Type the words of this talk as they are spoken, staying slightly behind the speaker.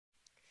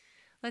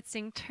Let's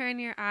sing Turn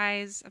Your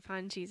Eyes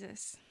Upon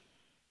Jesus.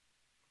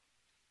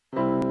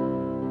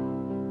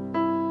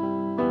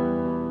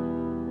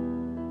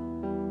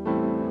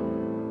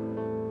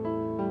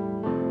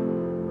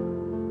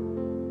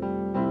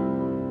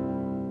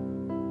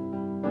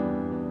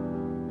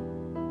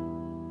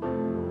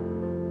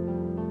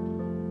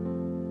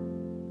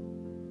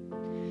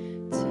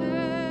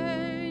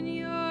 Turn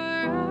your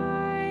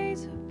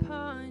eyes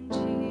upon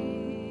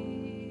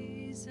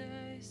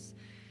Jesus.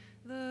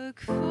 Look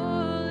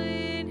full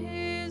in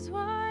his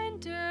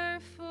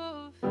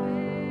wonderful face,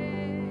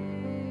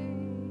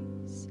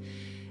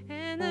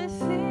 and the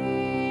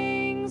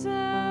things of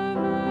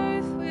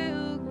earth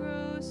will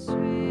grow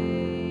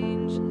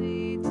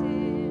strangely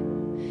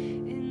dim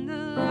in the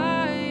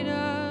light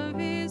of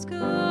his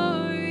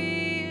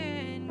glory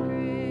and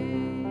grace.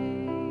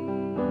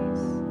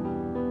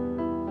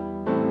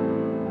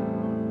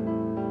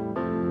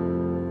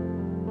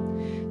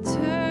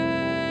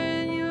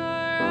 Turn your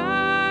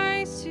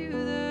eyes to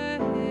the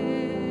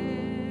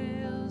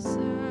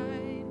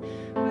hillside,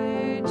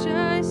 where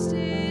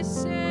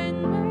justice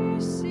and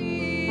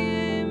mercy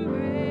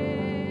embraced.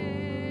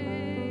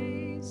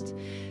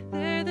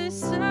 There the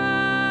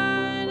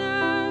Son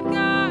of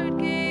God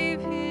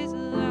gave his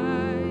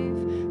life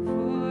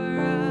for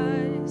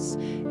us,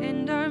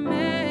 and our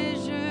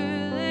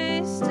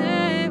measureless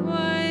debt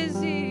was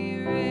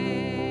erased.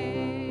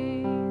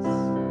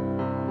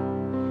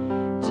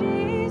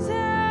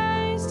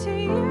 Jesus, to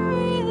you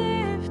we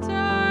lift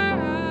our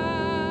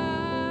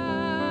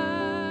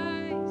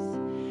eyes.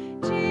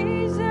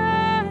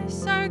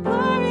 Jesus, our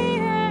glory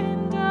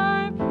and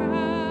our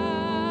prize.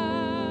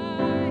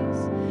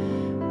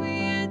 We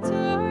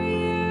adore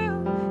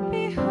you,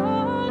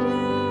 behold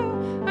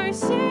you, our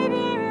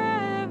Savior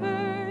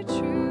ever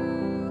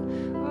true.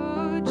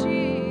 Oh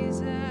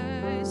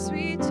Jesus,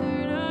 we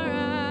turn our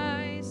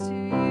eyes to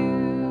you.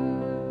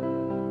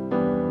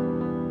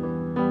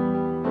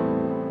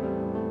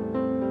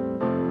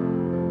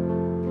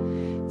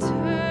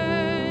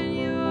 Turn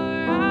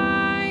your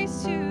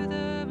eyes to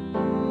the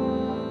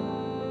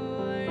morning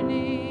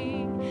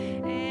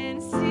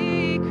and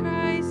see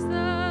Christ the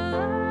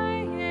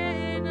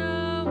Lion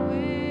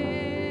awake.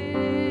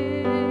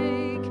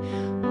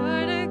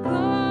 What a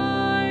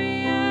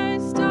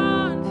glorious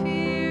dawn!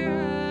 Fear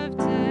of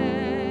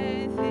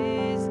death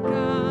is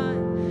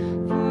gone,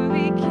 for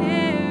we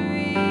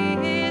carry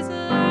his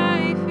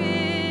life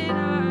in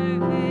our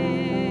veins.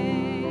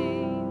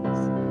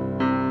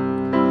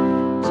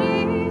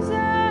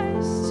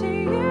 Jesus, to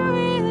you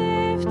we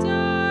lift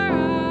our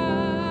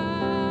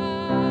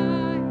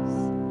eyes.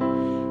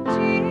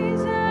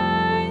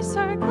 Jesus,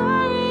 our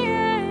glory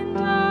and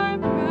our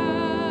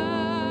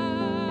prize.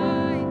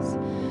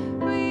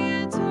 We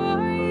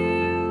adore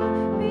you,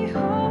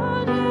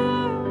 behold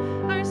you,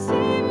 our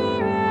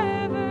Savior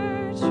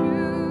ever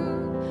true.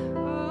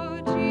 Oh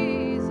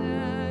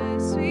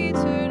Jesus, we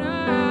turn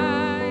our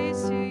eyes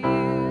to you.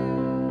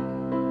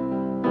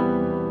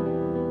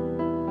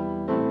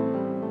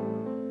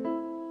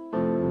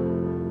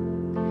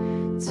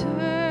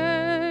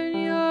 Turn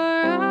your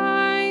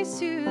eyes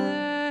to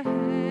the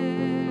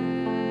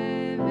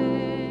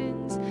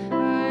heavens.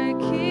 Our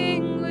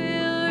King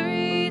will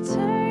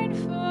return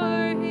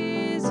for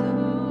his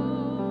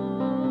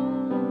own.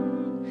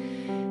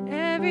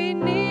 Every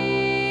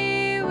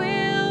knee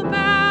will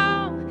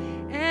bow,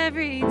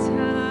 every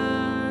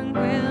tongue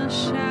will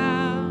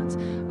shout,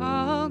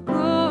 all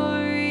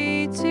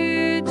glory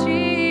to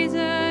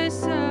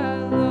Jesus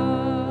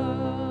alone.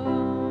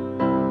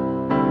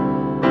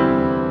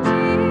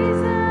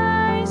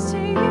 Jesus, to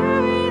you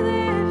we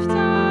lift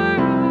our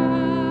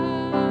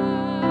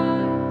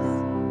eyes.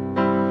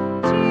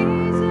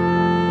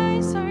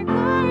 Jesus, our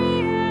glory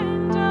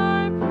and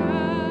our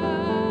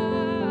prize.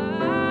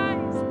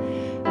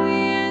 We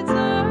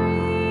adore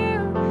you,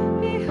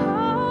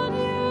 behold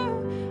you,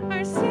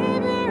 our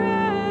Savior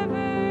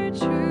ever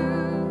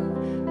true.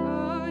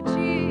 Oh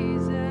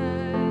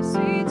Jesus,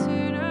 we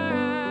turn our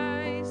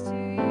eyes to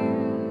you.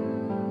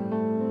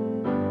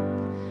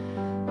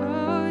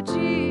 Oh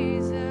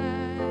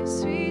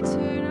Jesus, we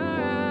turn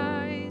our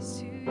eyes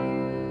to you.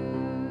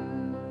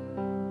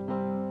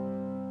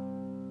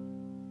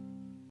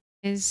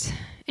 Is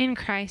in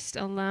Christ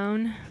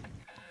alone.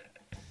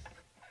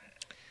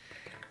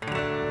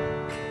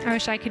 I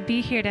wish I could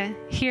be here to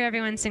hear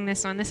everyone sing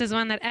this one. This is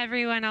one that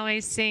everyone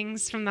always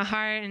sings from the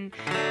heart, and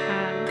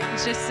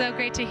it's just so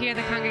great to hear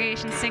the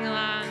congregation sing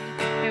along.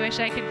 I wish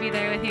I could be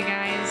there with you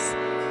guys.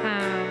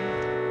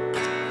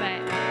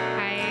 But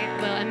I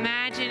will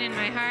imagine in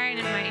my heart and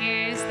in my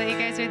ears that you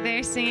guys are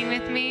there singing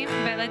with me.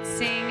 But let's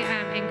sing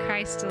in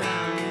Christ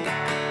alone.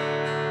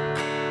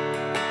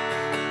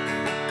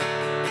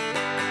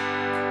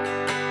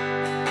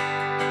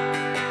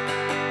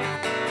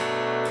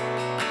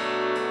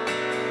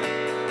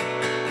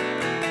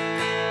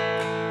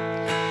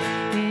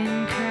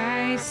 In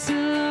Christ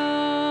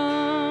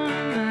alone,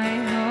 my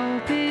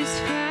hope is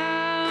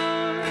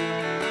found.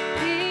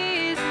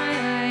 He is my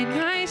light,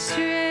 my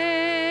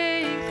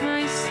strength,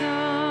 my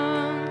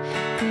song.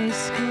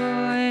 This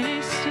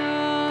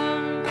cornerstone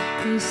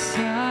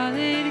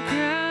solid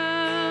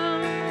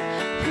ground,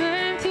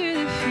 firm through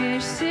the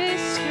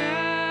fiercest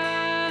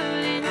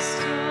drought and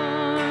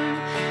storm.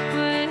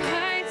 What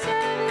heights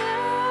of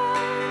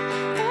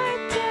love, what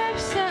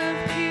depths of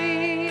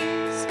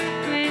peace,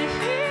 when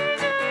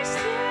fears are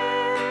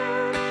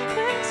still,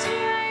 when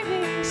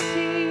striving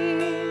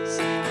cease.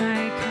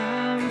 My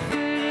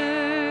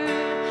comforter,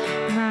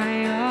 my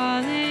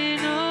all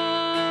in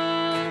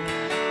all,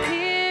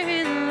 here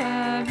in the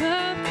love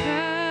of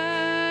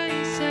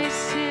Christ I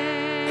stand.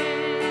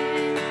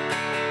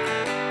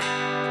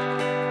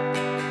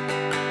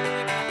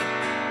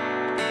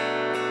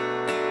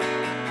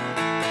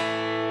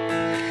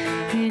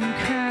 In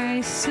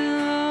Christ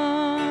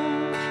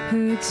alone,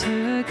 who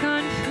took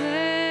on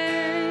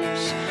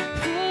flesh,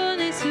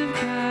 fullness of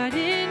God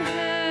in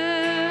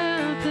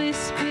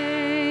helpless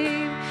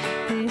babe,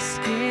 this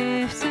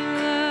gift of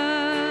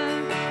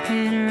love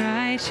and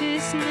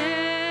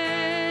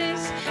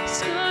righteousness,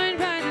 scorned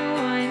by the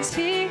ones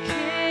he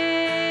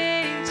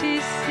came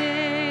to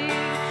save,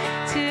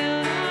 till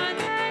on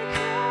that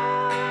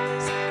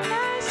cross,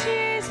 as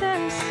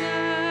Jesus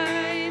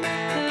died,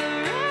 the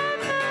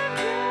wrath of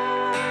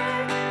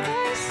God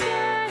was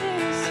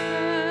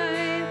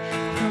satisfied.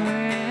 For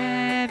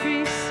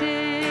every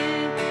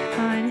sin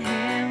on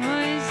him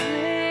was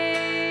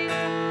laid,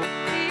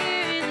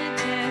 here in the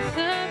death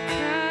of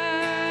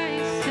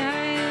Christ I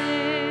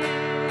live.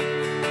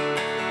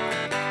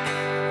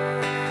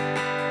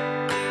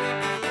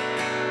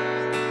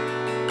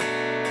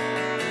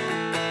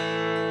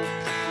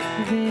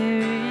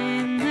 There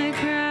in the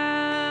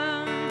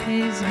ground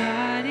his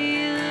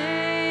body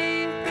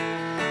lay,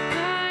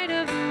 light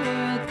of the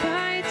world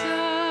by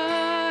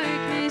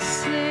darkness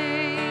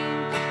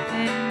slain,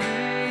 and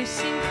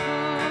bursting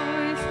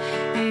forth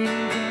in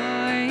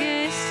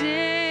glorious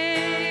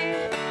day,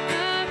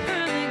 up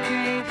from the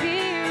grave he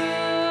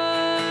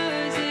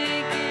rose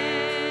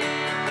again.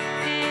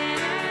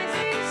 And as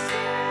he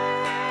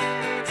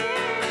stands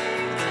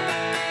in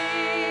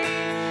victory,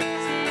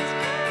 since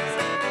Christ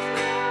has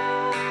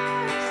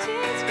lost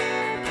his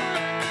grip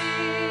on me,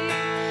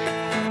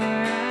 for I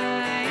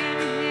am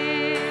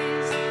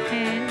his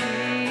and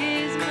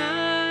he is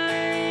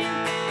mine,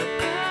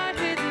 bought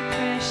with the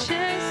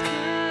precious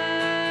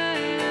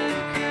blood of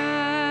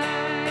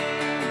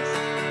Christ.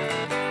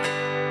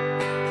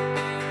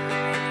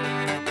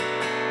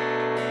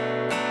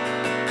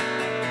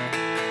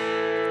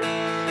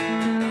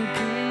 No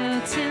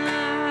guilt in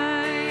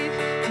life,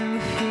 no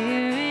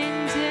fear in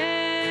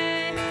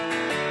death.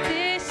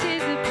 This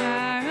is the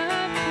power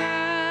of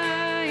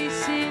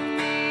Christ in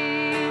me.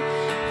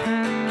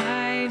 From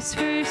life's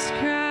first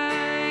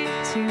cry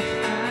to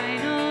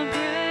final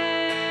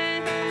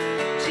breath,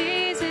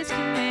 Jesus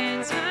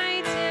commands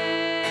my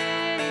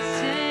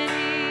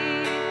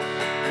destiny.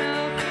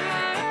 No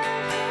power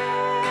of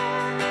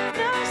hell,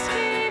 no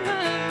scheme of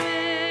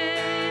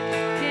man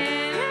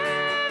can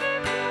ever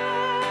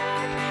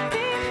pluck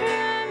me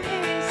from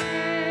his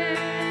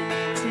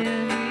hand,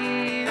 till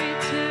he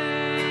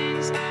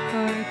returns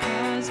or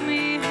calls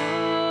me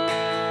home.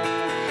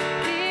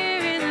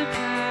 Here in the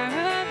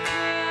power of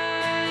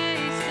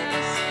Christ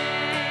I'll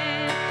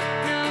stand.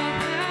 No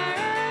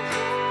power of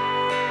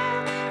hell,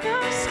 no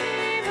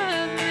scheme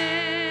of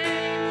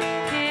man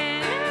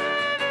can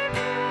ever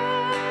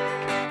pluck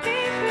me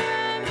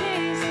from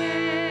his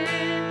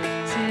hand,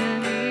 till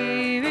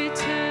he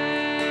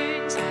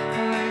returns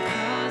or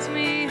calls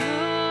me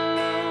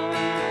home.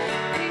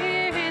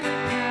 Here in the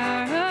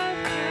power of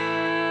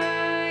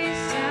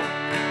Christ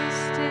I'll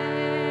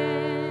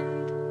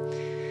stand.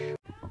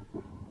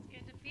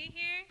 Good to be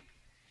here.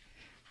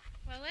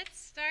 Well, let's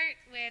start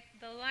with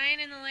the Lion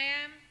and the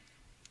Lamb,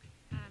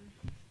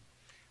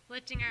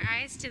 lifting our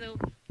eyes to the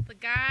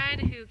God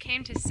who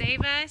came to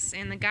save us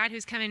and the God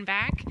who's coming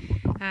back.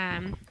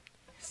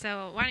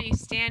 So why don't you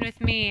stand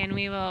with me and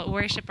we will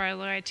worship our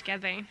Lord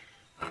together.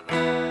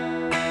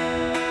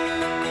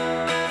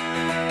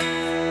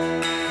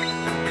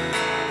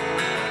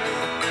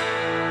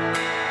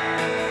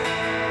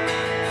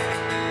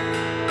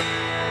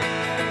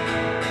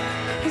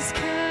 He's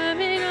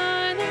coming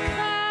on the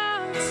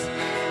clouds,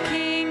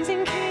 kings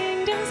and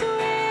kingdoms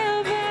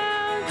will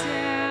bow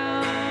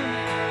down.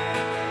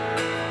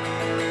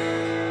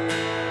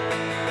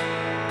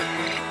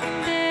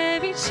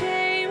 Every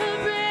chain will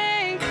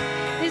break,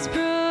 his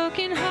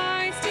broken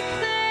hearts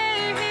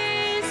declare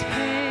his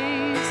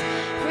praise.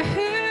 For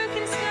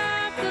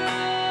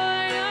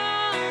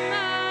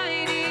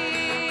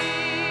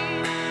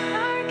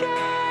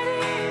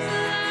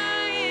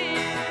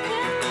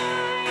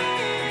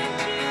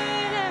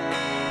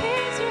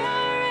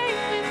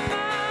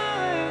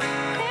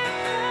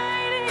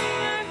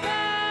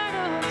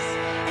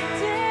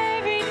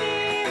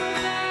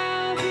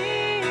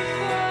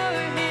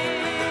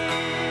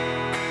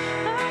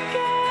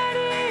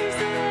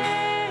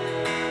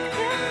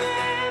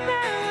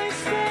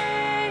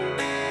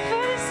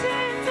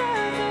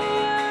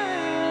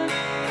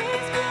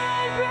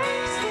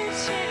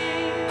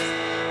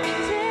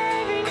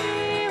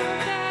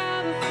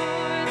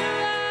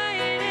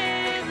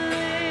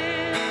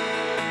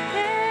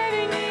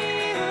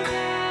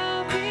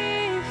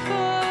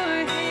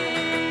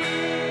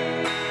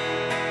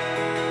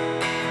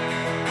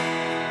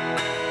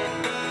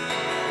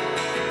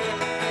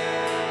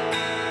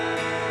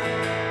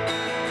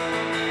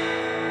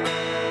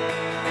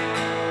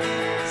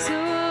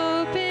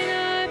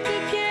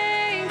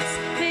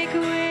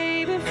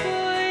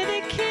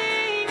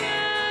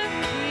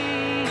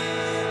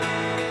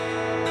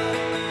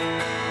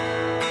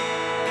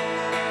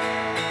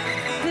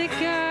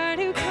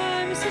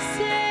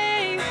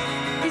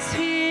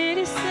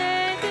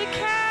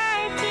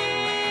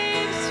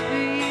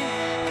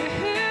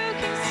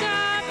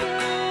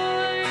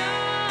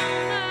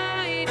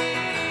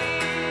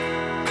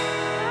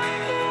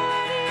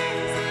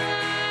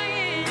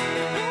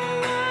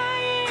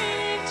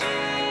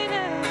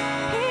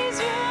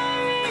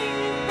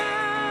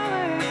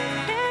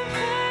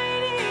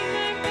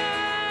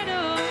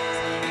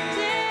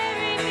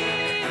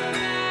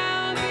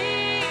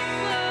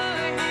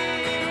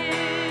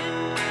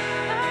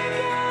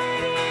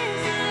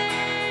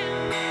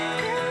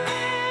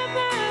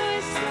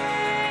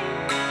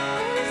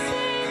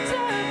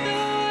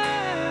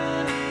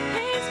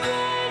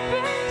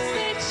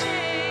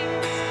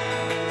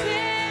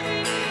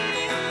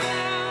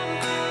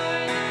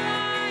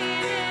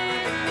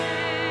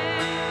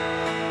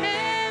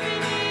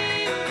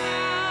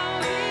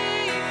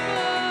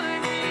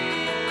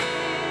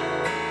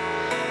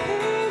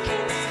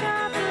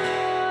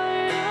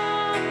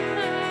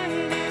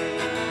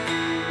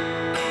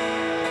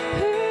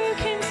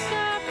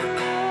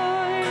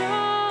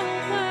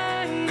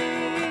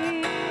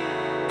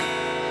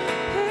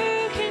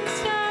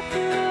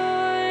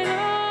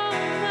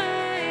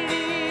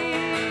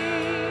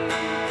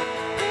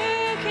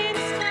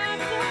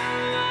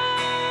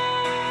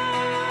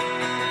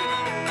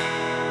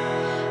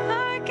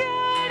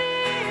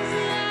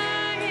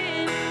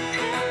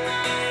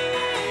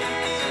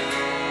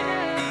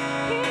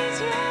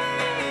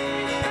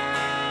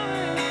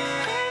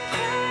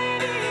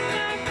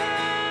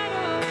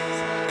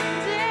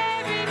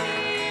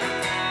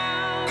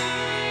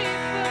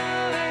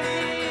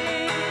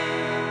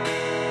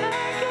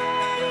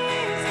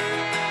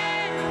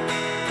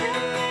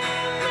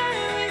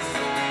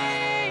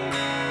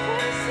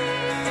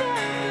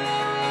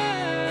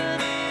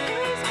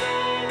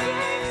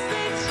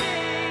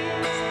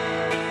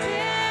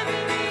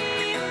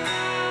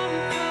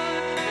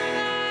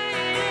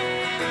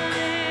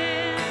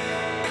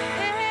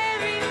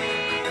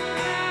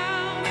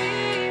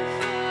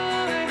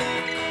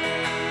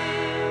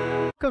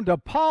Welcome to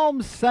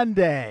Palm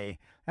Sunday.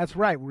 That's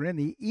right, we're in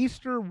the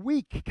Easter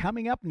week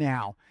coming up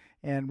now,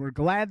 and we're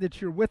glad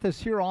that you're with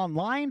us here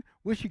online.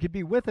 Wish you could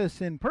be with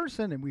us in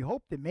person, and we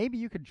hope that maybe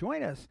you could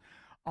join us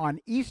on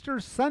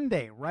Easter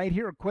Sunday right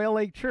here at Quail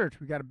Lake Church.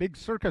 We got a big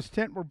circus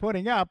tent we're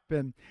putting up,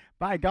 and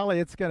by golly,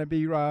 it's going to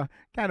be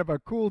kind of a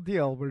cool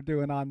deal we're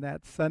doing on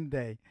that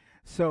Sunday.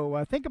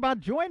 So think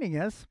about joining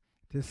us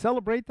to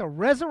celebrate the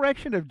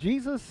resurrection of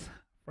Jesus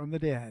from the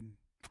dead.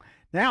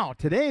 Now,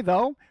 today,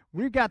 though,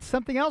 we've got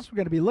something else we're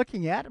going to be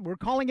looking at. We're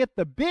calling it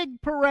the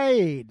Big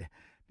Parade,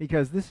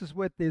 because this is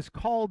what is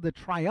called the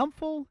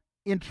triumphal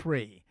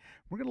entry.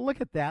 We're going to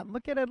look at that,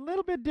 look at it a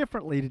little bit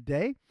differently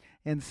today,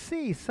 and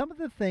see some of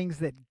the things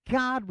that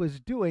God was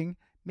doing,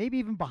 maybe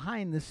even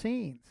behind the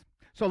scenes.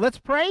 So let's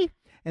pray,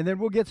 and then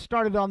we'll get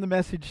started on the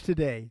message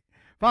today.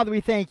 Father,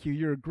 we thank you.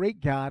 You're a great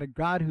God, a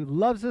God who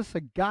loves us,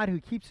 a God who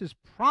keeps his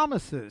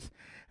promises,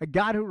 a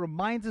God who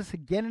reminds us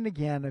again and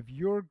again of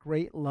your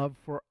great love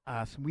for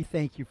us. And we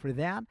thank you for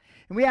that.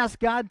 And we ask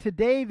God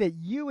today that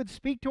you would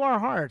speak to our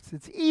hearts.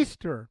 It's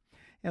Easter.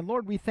 And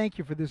Lord, we thank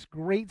you for this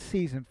great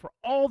season, for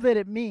all that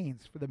it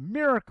means, for the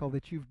miracle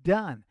that you've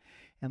done.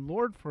 And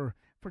Lord, for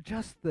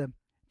just the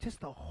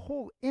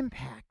whole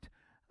impact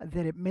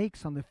that it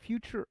makes on the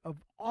future of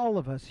all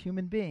of us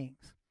human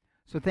beings.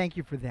 So thank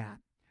you for that.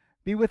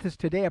 Be with us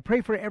today. I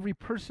pray for every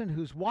person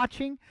who's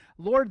watching.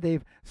 Lord,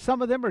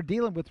 some of them are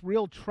dealing with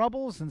real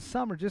troubles, and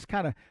some are just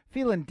kind of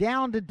feeling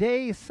down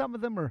today. Some of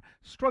them are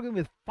struggling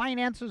with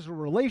finances or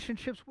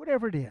relationships,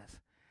 whatever it is.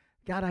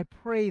 God, I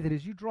pray that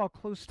as you draw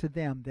close to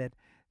them, that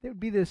there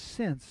would be this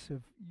sense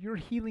of your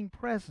healing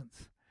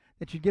presence,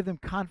 that you give them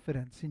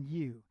confidence in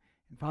you.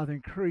 And Father,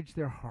 encourage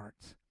their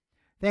hearts.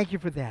 Thank you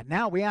for that.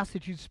 Now we ask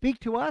that you'd speak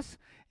to us,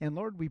 and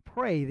Lord, we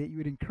pray that you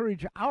would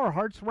encourage our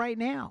hearts right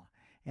now.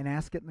 And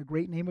ask it in the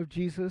great name of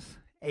Jesus.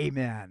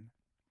 Amen.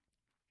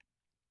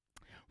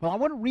 Well, I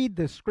want to read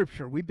this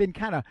scripture. We've been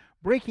kind of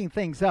breaking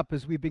things up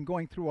as we've been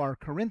going through our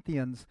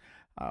Corinthians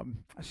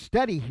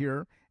study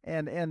here,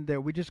 and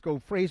we just go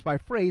phrase by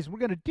phrase. We're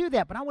going to do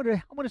that, but I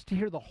want us to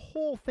hear the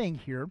whole thing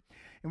here,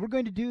 and we're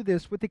going to do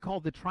this, what they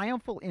call the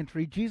triumphal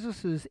entry,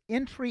 Jesus'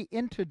 entry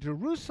into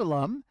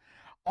Jerusalem,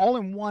 all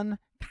in one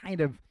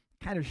kind of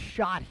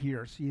shot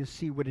here, so you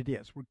see what it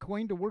is. We're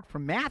going to work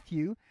from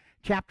Matthew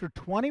chapter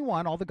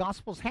 21. All the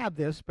Gospels have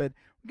this, but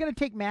we're going to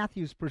take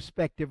Matthew's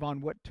perspective on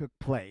what took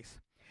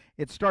place.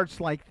 It starts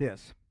like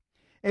this.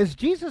 As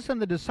Jesus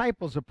and the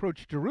disciples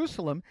approached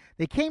Jerusalem,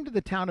 they came to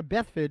the town of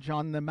Bethphage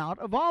on the Mount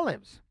of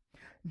Olives.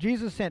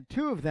 Jesus sent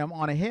two of them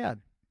on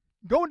ahead.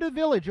 Go into the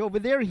village over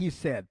there, he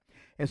said.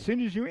 As soon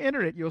as you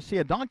enter it, you'll see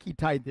a donkey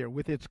tied there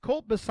with its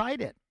colt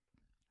beside it.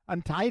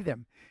 Untie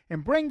them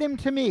and bring them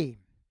to me.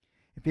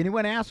 If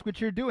anyone asks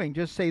what you're doing,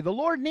 just say, the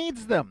Lord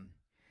needs them,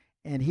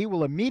 and he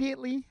will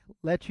immediately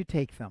let you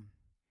take them.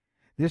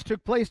 This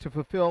took place to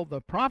fulfill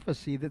the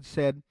prophecy that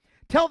said,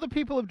 tell the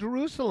people of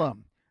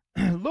Jerusalem,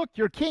 look,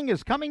 your king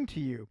is coming to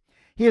you.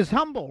 He is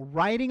humble,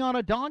 riding on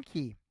a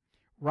donkey's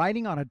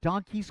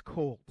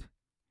colt.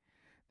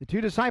 The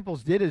two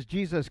disciples did as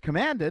Jesus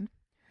commanded.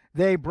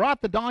 They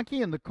brought the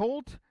donkey and the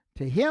colt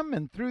to him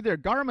and threw their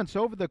garments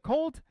over the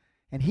colt,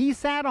 and he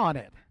sat on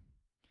it.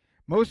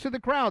 Most of the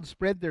crowd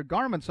spread their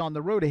garments on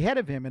the road ahead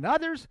of him, and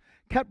others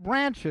cut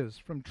branches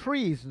from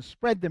trees and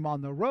spread them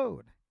on the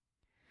road.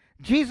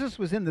 Jesus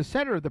was in the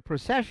center of the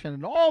procession,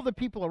 and all the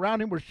people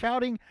around him were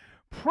shouting,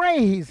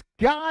 praise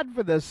God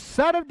for the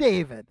Son of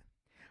David.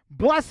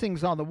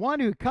 Blessings on the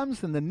one who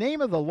comes in the name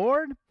of the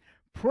Lord.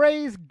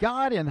 Praise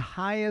God in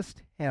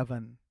highest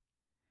heaven.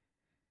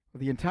 Well,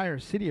 the entire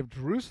city of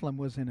Jerusalem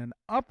was in an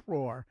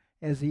uproar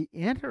as he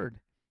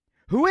entered.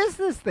 Who is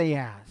this? They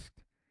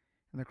asked.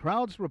 And the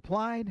crowds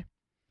replied,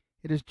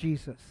 it is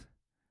Jesus,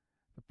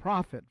 the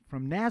prophet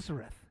from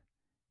Nazareth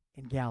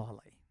in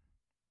Galilee.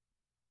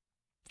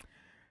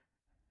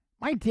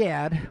 My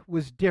dad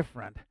was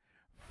different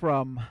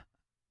from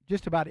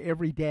just about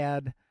every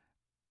dad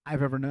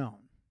I've ever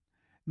known.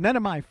 None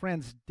of my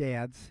friends'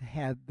 dads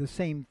had the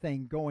same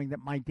thing going that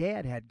my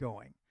dad had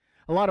going.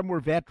 A lot of them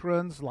were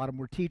veterans, a lot of them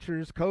were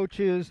teachers,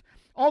 coaches,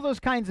 all those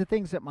kinds of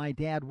things that my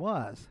dad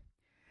was.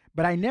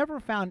 But I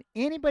never found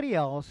anybody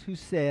else who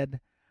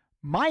said,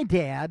 my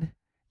dad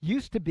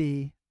used to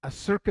be a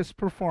circus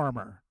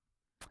performer.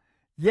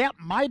 Yep,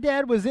 my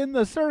dad was in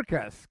the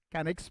circus.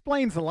 Kind of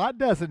explains a lot,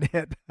 doesn't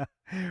it?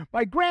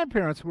 My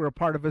grandparents were a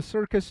part of a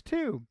circus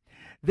too.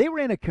 They were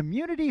in a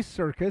community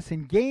circus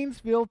in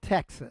Gainesville,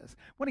 Texas.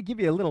 I want to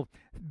give you a little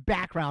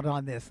background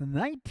on this. In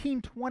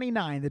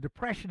 1929, the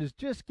Depression is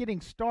just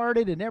getting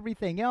started and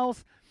everything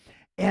else.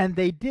 And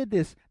they did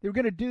this. They were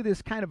going to do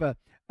this kind of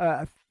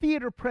a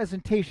theater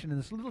presentation in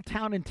this little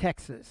town in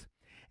Texas.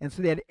 And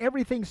so they had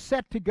everything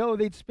set to go.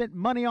 They'd spent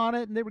money on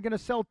it, and they were going to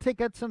sell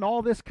tickets and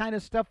all this kind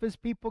of stuff as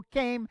people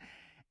came.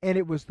 And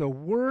it was the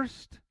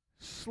worst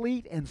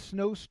sleet and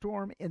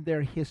snowstorm in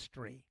their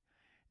history.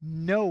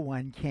 No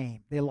one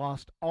came. They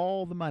lost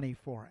all the money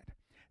for it.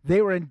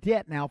 They were in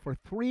debt now for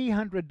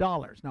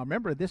 $300. Now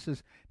remember, this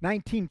is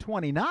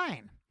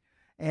 1929.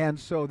 And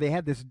so they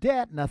had this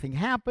debt, nothing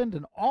happened,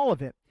 and all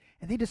of it.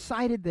 And they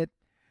decided that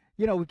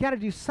we've got to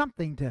do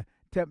something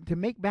to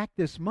make back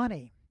this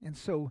money. And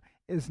so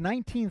as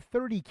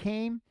 1930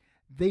 came,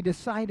 they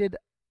decided,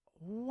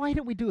 why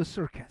don't we do a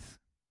circus?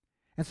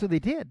 And so they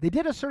did. They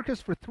did a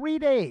circus for 3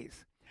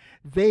 days.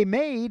 They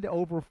made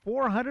over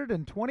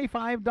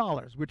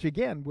 $425, which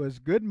again was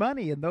good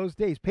money in those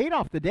days, paid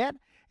off the debt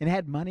and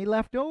had money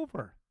left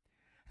over.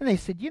 And they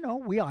said,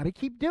 we ought to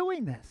keep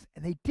doing this.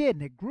 And they did,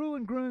 and it grew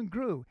and grew and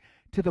grew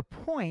to the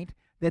point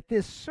that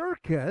this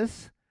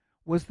circus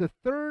was the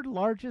third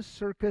largest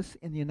circus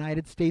in the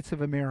United States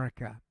of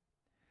America.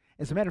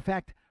 As a matter of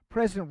fact,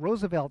 President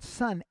Roosevelt's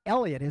son,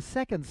 Elliot, his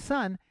second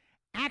son,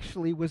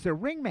 actually was their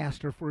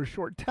ringmaster for a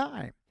short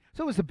time.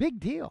 So it was a big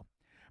deal.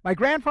 My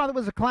grandfather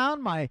was a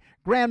clown. My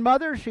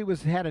grandmother, she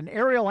had an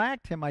aerial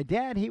act. And my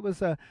dad, he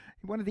was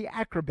one of the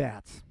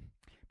acrobats.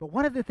 But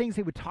one of the things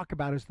they would talk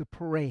about is the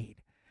parade.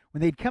 When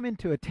they'd come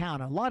into a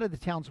town, a lot of the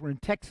towns were in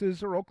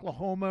Texas or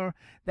Oklahoma,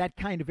 that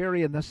kind of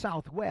area in the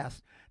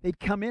Southwest. They'd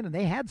come in and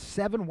they had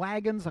 7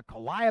 wagons, a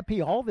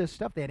calliope, all this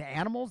stuff. They had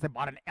animals. They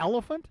bought an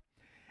elephant.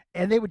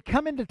 And they would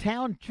come into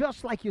town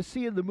just like you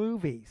see in the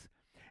movies.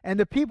 And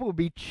the people would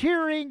be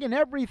cheering and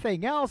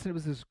everything else. And it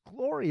was this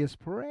glorious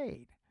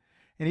parade.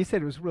 And he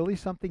said it was really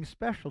something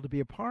special to be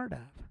a part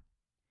of.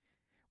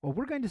 Well,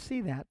 we're going to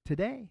see that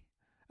today.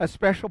 A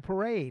special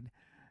parade,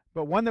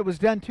 but one that was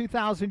done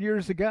 2,000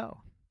 years ago.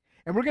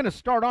 And we're going to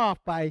start off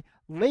by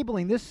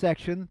labeling this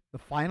section the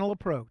final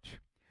approach.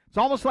 It's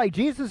almost like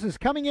Jesus is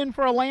coming in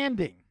for a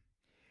landing.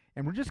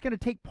 And we're just going to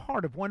take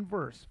part of one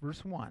verse,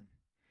 verse 1.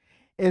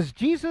 As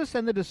Jesus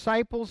and the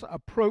disciples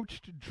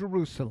approached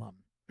Jerusalem.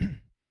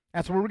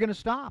 That's where we're going to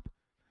stop.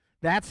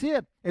 That's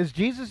it. As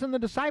Jesus and the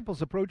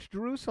disciples approached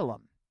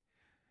Jerusalem.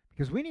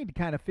 Because we need to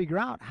kind of figure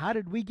out, how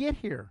did we get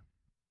here?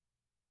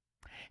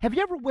 Have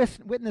you ever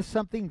witnessed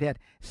something that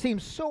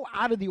seemed so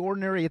out of the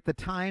ordinary at the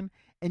time,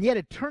 and yet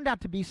it turned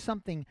out to be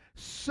something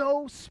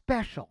so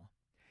special?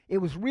 It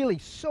was really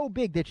so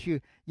big that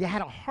you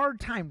had a hard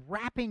time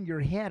wrapping your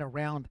head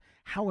around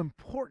how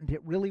important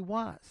it really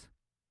was.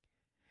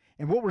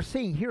 And what we're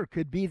seeing here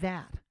could be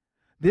that.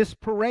 This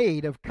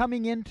parade of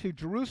coming into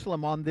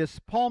Jerusalem on this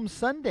Palm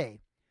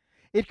Sunday.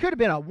 It could have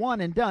been a one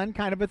and done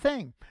kind of a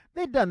thing.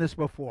 They'd done this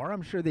before.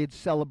 I'm sure they'd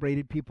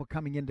celebrated people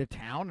coming into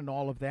town and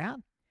all of that.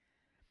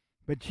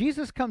 But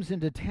Jesus comes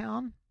into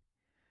town.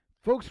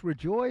 Folks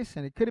rejoice,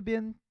 and it could have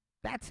been,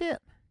 that's it.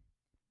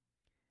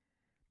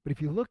 But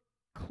if you look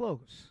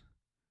close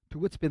to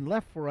what's been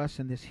left for us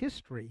in this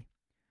history,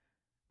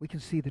 we can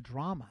see the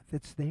drama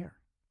that's there.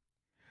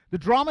 The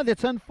drama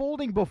that's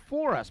unfolding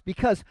before us,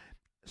 because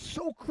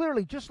so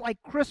clearly, just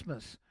like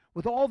Christmas,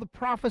 with all the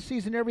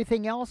prophecies and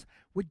everything else,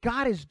 what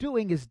God is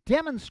doing is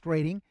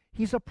demonstrating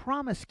He's a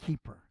promise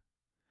keeper.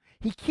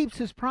 He keeps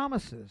His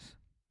promises.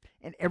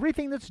 And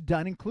everything that's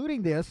done,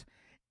 including this,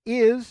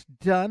 is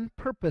done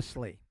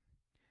purposely.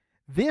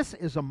 This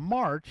is a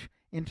march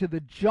into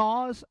the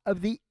jaws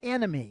of the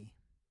enemy.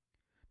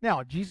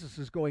 Now, Jesus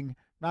is going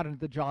not into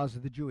the jaws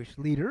of the Jewish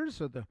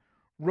leaders or the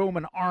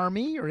Roman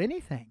army or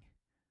anything.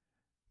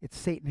 It's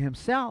Satan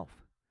himself.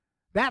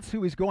 That's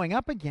who He's going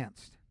up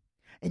against.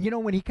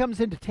 And when he comes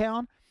into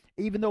town,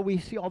 even though we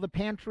see all the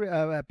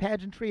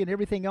pageantry and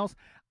everything else,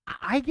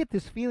 I get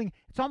this feeling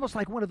it's almost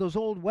like one of those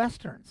old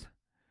westerns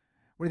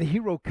where the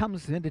hero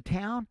comes into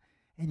town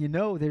and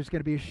there's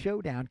going to be a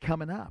showdown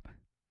coming up.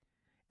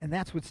 And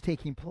that's what's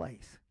taking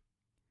place.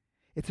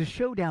 It's a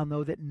showdown,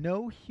 though, that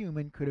no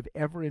human could have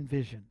ever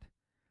envisioned.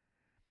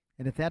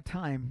 And at that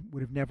time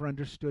would have never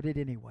understood it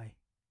anyway.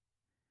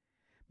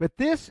 But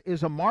this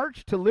is a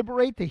march to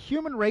liberate the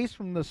human race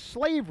from the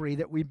slavery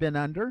that we've been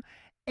under,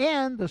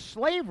 and the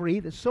slavery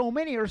that so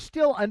many are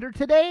still under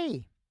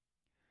today.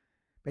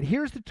 But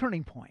here's the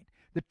turning point.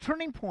 The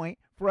turning point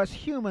for us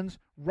humans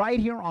right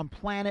here on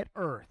planet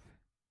Earth.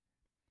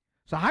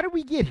 So how did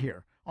we get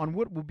here on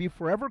what will be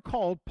forever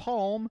called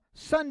Palm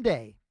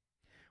Sunday?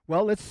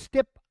 Well, let's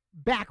step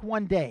back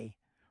one day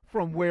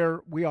from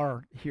where we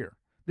are here.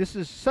 This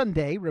is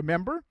Sunday,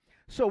 remember?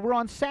 So we're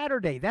on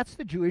Saturday. That's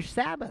the Jewish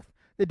Sabbath,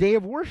 the day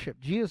of worship.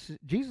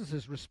 Jesus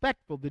is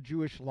respectful of the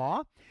Jewish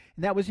law,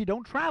 and that was you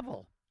don't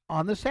travel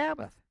on the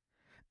Sabbath.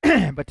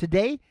 But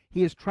today,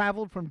 he has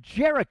traveled from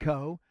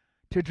Jericho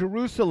to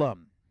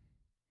Jerusalem.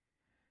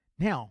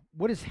 Now,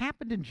 what has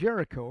happened in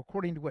Jericho,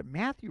 according to what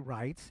Matthew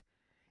writes,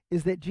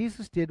 is that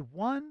Jesus did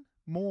one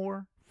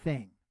more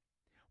thing,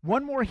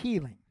 one more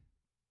healing.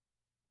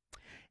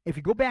 If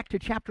you go back to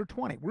chapter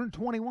 20, we're in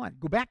 21.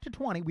 Go back to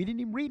 20. We didn't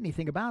even read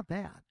anything about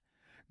that.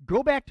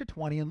 Go back to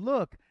 20 and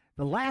look.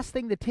 The last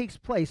thing that takes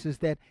place is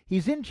that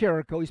he's in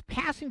Jericho. He's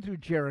passing through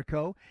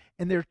Jericho,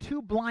 and there are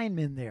 2 blind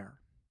men there.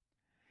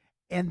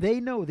 And they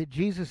know that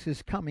Jesus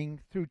is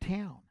coming through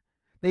town.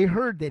 They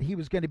heard that he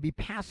was going to be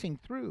passing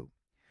through.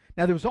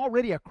 Now, there was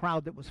already a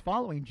crowd that was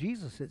following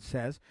Jesus, it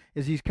says,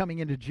 as he's coming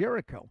into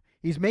Jericho.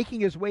 He's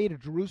making his way to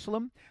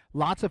Jerusalem.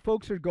 Lots of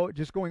folks are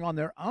just going on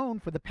their own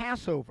for the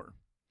Passover.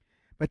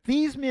 But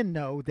these men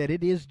know that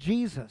it is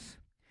Jesus.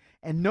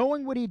 And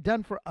knowing what he'd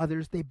done for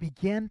others, they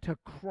begin to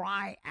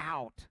cry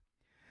out.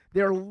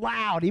 They're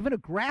loud, even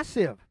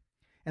aggressive.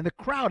 And the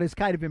crowd is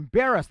kind of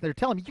embarrassed. They're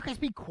telling me, you guys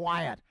be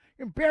quiet.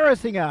 You're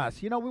embarrassing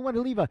us. We want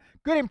to leave a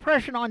good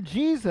impression on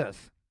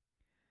Jesus.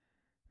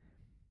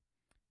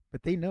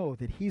 But they know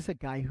that he's a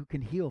guy who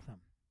can heal them.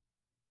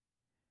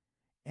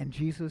 And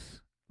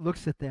Jesus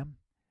looks at them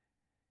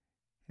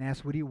and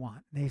asks, what do you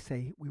want? And they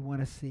say, we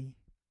want to see.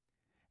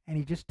 And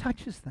he just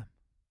touches them.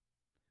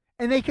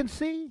 And they can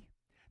see.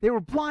 They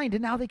were blind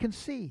and now they can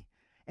see.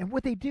 And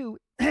what they do,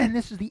 and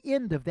this is the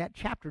end of that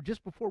chapter,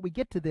 just before we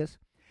get to this,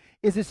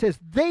 is it says,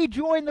 they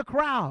joined the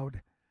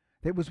crowd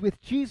that was with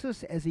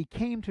Jesus as he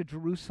came to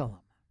Jerusalem.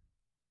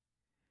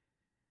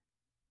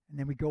 And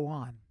then we go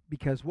on,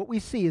 because what we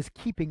see is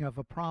keeping of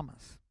a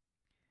promise.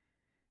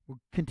 We'll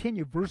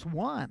continue, verse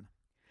 1.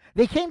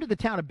 They came to the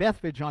town of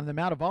Bethphage on the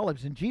Mount of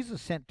Olives, and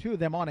Jesus sent two of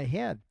them on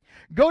ahead.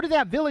 Go to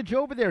that village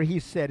over there, he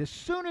said. As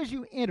soon as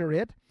you enter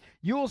it,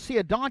 you will see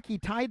a donkey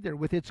tied there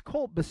with its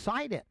colt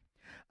beside it.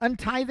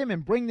 Untie them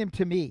and bring them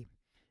to me.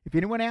 If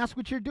anyone asks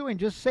what you're doing,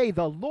 just say,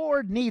 the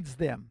Lord needs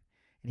them,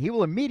 and he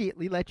will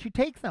immediately let you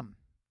take them.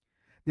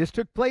 This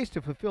took place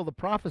to fulfill the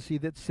prophecy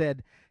that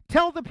said,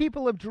 tell the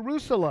people of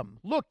Jerusalem,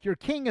 look, your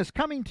king is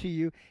coming to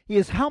you. He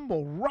is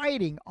humble,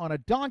 riding on a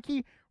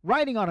donkey's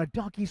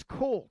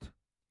colt.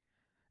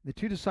 The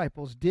two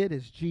disciples did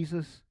as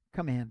Jesus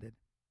commanded.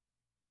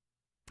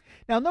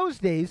 Now, in those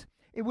days,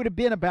 it would have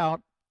been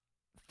about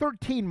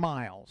 13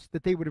 miles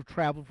that they would have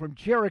traveled from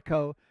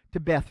Jericho to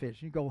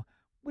Bethphage. You go,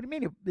 what do you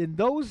mean in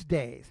those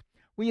days?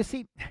 Well, you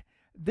see,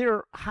 there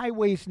are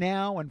highways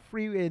now and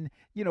free and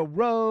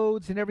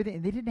roads and everything,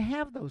 and they didn't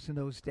have those in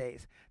those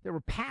days. There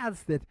were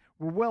paths that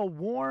were well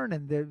worn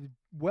and they're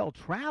well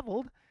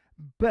traveled,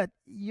 but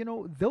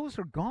those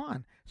are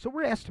gone. So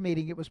we're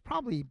estimating it was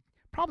probably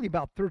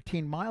about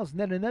 13 miles, and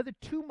then another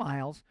 2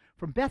 miles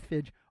from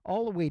Bethphage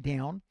all the way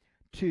down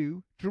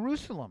to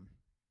Jerusalem.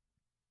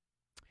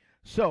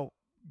 So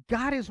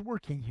God is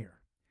working here.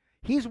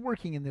 He's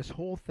working in this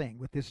whole thing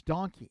with this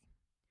donkey.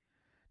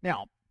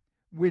 Now,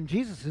 when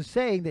Jesus is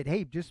saying that,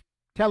 hey, just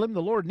tell him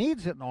the Lord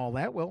needs it and all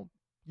that, well,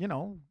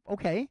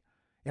 okay.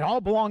 It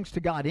all belongs to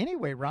God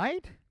anyway,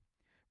 right?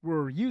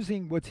 We're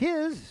using what's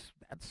his.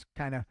 That's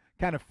kind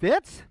of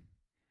fits.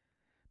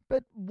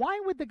 But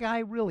why would the guy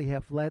really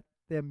have let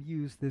them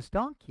use this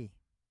donkey?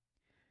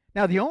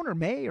 Now, the owner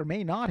may or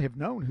may not have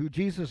known who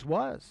Jesus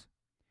was,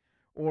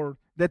 or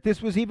that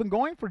this was even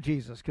going for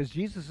Jesus, because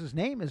Jesus'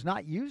 name is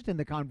not used in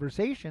the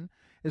conversation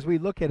as we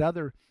look at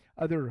other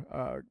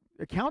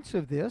accounts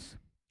of this.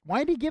 Why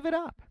did he give it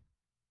up?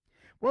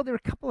 Well, there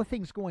are a couple of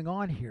things going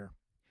on here.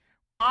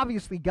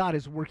 Obviously, God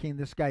is working in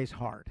this guy's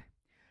heart,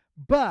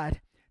 but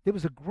there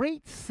was a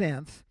great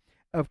sense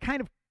of kind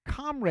of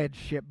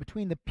comradeship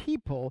between the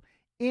people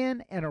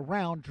in and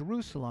around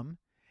Jerusalem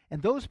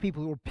and those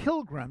people who were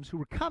pilgrims who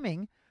were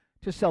coming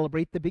to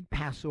celebrate the big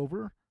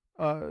Passover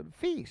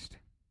feast.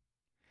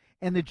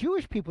 And the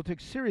Jewish people took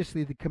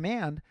seriously the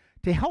command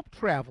to help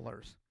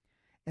travelers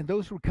and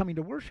those who were coming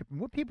to worship. And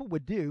what people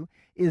would do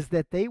is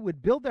that they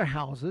would build their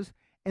houses,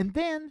 and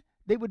then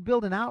they would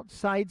build an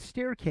outside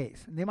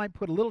staircase. And they might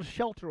put a little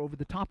shelter over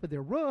the top of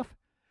their roof,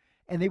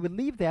 and they would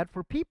leave that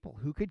for people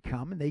who could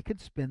come and they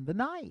could spend the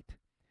night.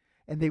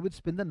 And they would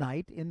spend the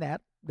night in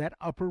that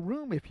upper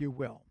room, if you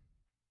will.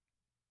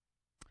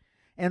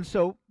 And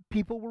so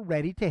people were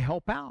ready to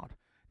help out.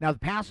 Now, the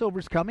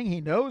Passover's coming.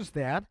 He knows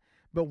that.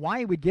 But why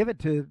he would give it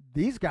to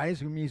these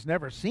guys whom he's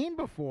never seen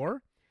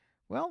before?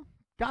 Well,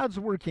 God's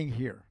working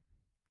here.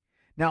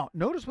 Now,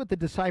 notice what the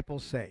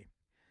disciples say.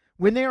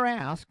 When they're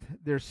asked,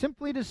 they're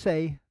simply to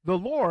say, the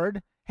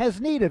Lord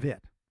has need of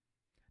it.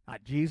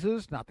 Not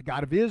Jesus, not the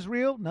God of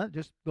Israel, not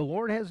just the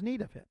Lord has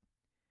need of it.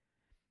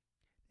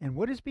 And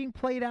what is being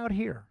played out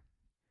here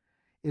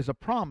is a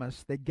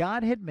promise that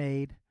God had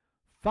made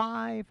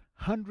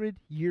 500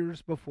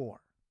 years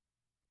before.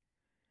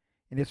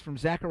 And it's from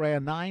Zechariah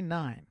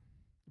 9:9.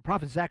 The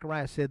prophet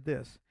Zechariah said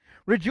this,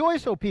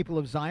 rejoice, O people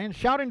of Zion,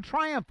 shout in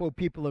triumph, O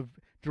people of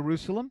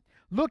Jerusalem.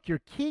 Look,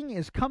 your king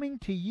is coming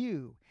to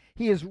you.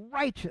 He is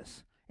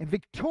righteous and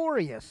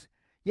victorious,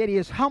 yet he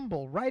is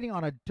humble, riding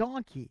on a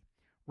donkey,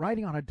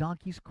 riding on a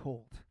donkey's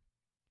colt.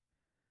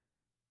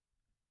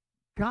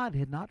 God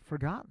had not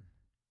forgotten.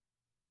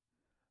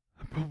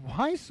 But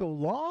why so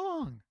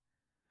long?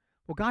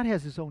 Well, God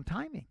has his own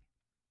timing.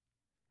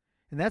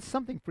 And that's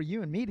something for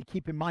you and me to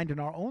keep in mind in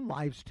our own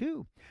lives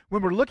too.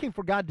 When we're looking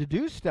for God to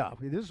do stuff,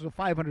 this is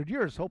 500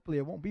 years. Hopefully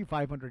it won't be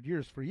 500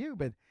 years for you,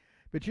 but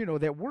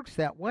that works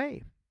that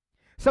way.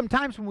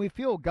 Sometimes when we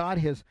feel God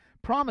has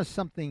promised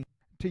something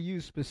to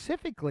you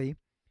specifically,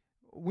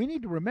 we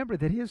need to remember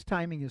that his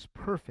timing is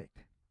perfect.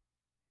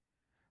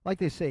 Like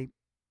they say,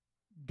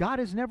 God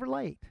is never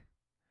late,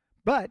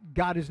 but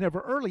God is never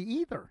early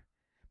either,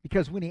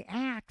 because when he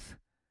acts,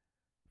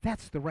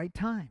 that's the right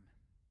time.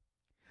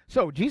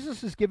 So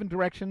Jesus has given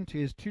direction to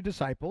his two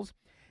disciples,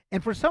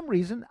 and for some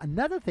reason,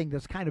 another thing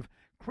that's kind of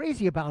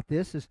crazy about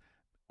this is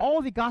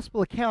all the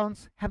gospel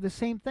accounts have the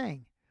same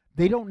thing.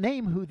 They don't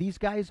name who these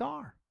guys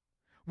are.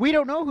 We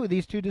don't know who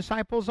these two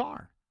disciples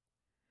are.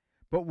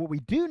 But what we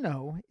do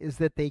know is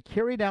that they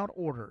carried out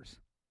orders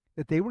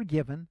that they were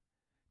given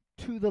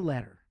to the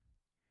letter.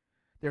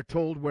 They're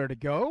told where to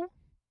go,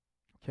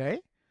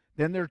 okay?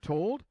 Then they're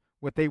told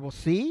what they will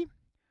see.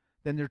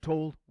 Then they're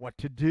told what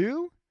to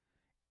do.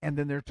 And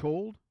then they're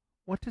told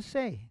what to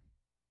say.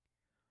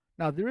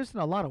 Now, there isn't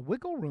a lot of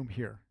wiggle room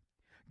here.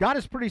 God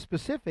is pretty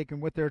specific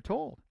in what they're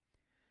told.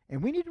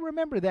 And we need to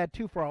remember that,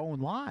 too, for our own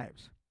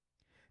lives.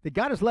 That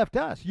God has left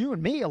us, you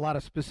and me, a lot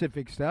of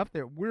specific stuff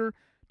that we're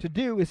to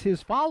do as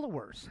his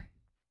followers.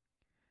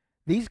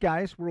 These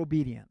guys were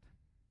obedient.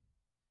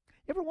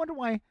 You ever wonder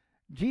why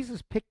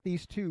Jesus picked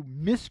these two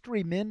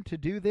mystery men to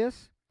do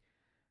this?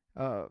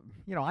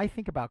 I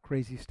think about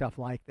crazy stuff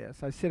like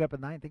this. I sit up at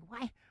night and think,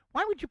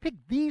 why would you pick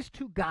these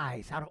two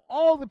guys out of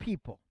all the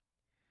people?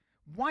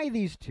 Why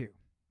these two?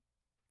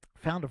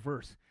 Found a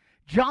verse.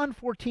 John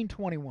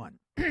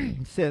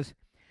 14:21 says,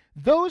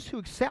 "Those who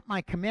accept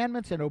my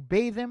commandments and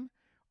obey them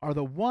are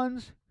the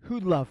ones who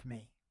love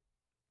me."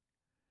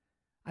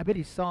 I bet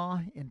he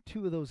saw in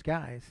two of those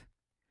guys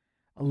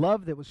a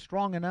love that was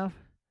strong enough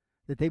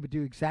that they would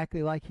do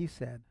exactly like he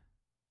said.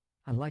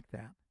 I like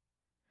that.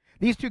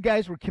 These two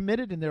guys were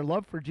committed in their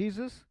love for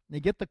Jesus. They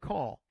get the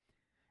call,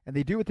 and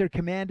they do what they're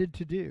commanded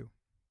to do.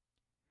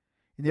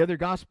 In the other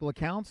gospel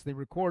accounts, they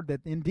record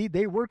that indeed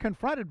they were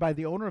confronted by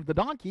the owner of the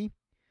donkey.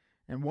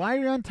 And why are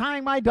you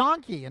untying my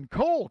donkey and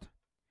colt?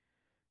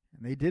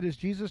 And they did as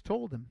Jesus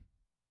told them.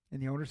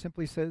 And the owner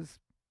simply says,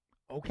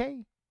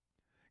 okay,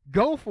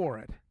 go for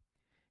it.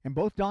 And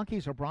both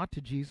donkeys are brought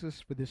to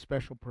Jesus for this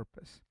special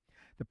purpose.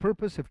 The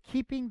purpose of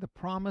keeping the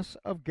promise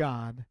of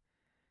God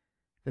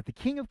that the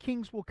King of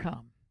Kings will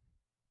come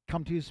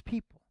to his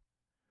people,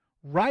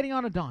 riding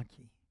on a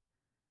donkey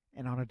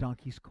and on a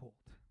donkey's colt.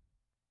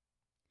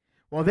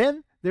 Well,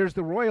 then there's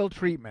the royal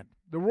treatment.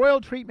 The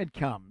royal treatment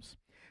comes.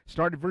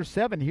 Start at verse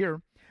 7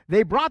 here.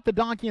 They brought the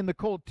donkey and the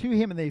colt to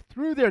him, and they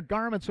threw their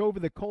garments over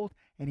the colt,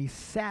 and he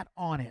sat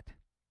on it.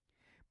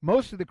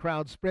 Most of the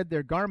crowd spread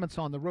their garments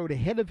on the road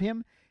ahead of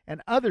him,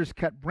 and others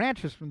cut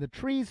branches from the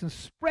trees and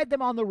spread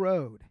them on the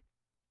road.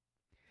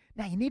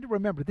 Now, you need to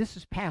remember, this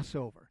is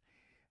Passover.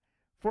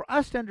 For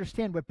us to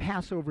understand what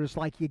Passover is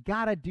like, you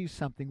got to do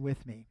something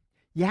with me.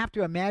 You have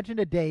to imagine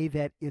a day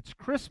that it's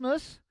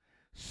Christmas,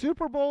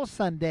 Super Bowl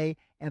Sunday,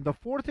 and the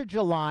 4th of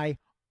July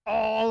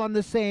all on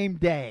the same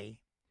day,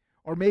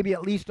 or maybe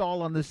at least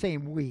all on the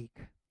same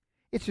week.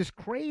 It's just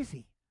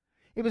crazy.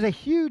 It was a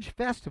huge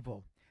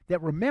festival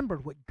that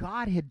remembered what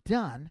God had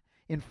done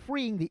in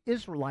freeing the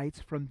Israelites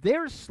from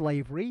their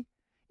slavery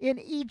in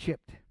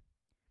Egypt.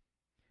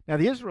 Now,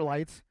 the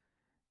Israelites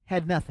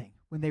had nothing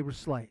when they were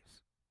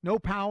slaves. No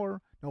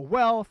power, no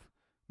wealth,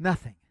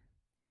 nothing.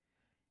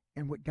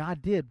 And what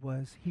God did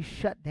was he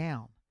shut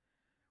down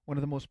one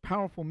of the most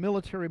powerful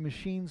military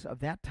machines of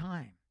that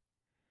time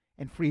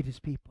and freed his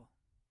people.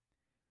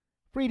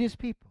 Freed his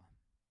people.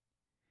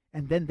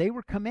 And then they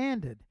were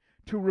commanded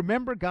to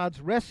remember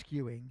God's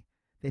rescuing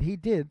that he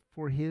did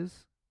for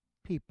his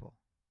people.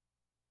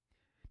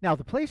 Now,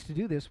 the place to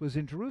do this was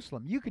in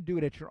Jerusalem. You could do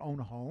it at your own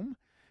home.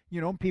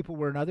 People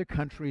were in other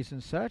countries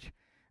and such.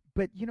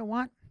 But you know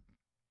what?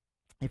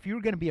 If you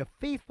were going to be a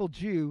faithful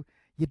Jew,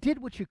 you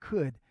did what you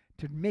could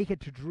to make it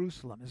to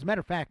Jerusalem. As a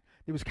matter of fact,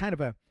 there was kind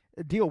of a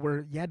deal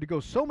where you had to go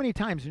so many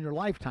times in your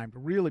lifetime to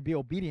really be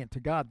obedient to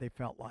God, they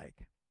felt like.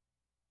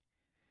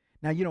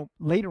 Now,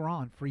 later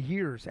on, for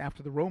years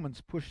after the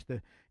Romans pushed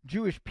the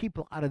Jewish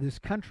people out of this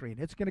country, and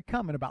it's going to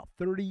come in about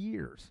 30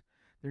 years,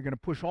 they're going to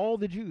push all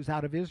the Jews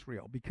out of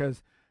Israel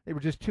because they were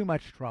just too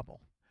much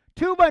trouble.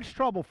 Too much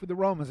trouble for the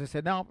Romans. They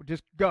said, no,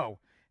 just go.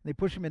 And they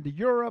push them into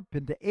Europe,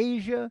 into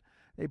Asia.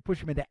 They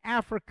push them into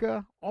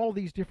Africa, all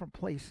these different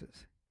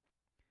places.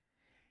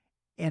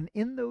 And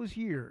in those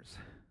years,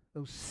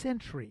 those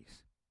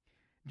centuries,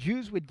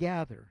 Jews would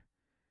gather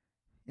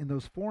in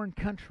those foreign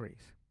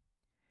countries.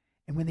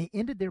 And when they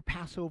ended their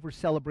Passover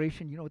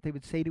celebration, you know what they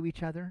would say to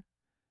each other?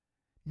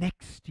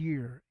 Next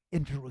year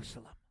in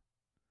Jerusalem.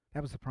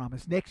 That was the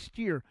promise. Next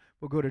year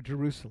we'll go to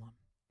Jerusalem.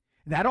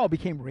 And that all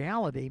became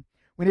reality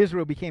when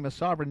Israel became a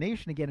sovereign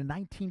nation again in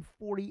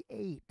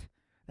 1948.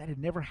 That had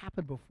never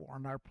happened before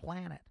on our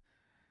planet.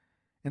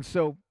 And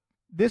so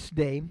this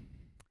day,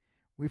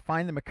 we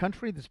find them a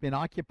country that's been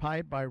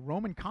occupied by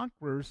Roman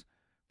conquerors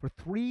for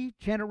 3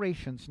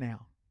 generations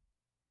now.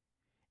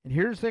 And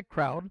here's that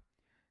crowd.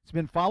 It's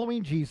been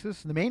following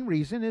Jesus, and the main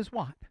reason is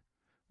what?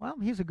 Well,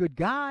 he's a good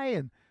guy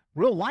and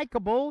real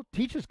likable,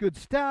 teaches good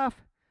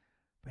stuff,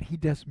 but he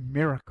does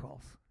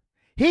miracles.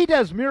 He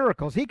does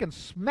miracles. He can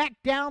smack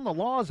down the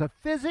laws of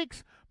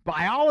physics,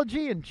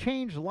 biology, and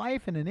change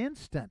life in an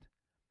instant.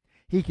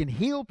 He can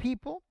heal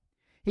people.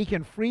 He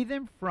can free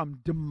them from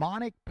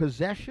demonic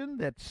possession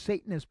that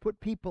Satan has put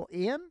people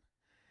in.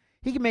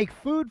 He can make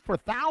food for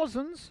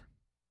thousands.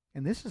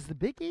 And this is the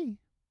biggie,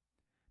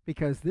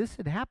 because this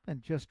had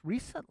happened just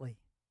recently.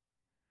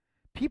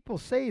 People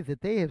say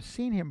that they have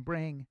seen him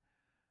bring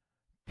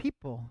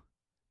people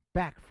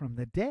back from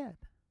the dead.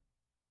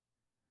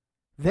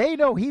 They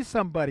know he's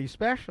somebody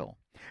special.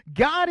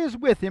 God is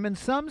with him in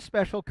some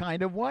special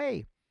kind of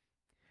way.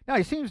 Now,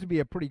 he seems to be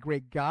a pretty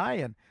great guy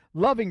and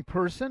loving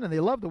person, and they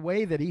love the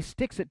way that he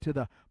sticks it to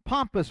the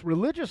pompous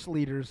religious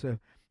leaders of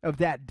of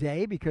that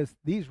day because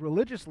these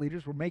religious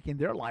leaders were making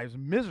their lives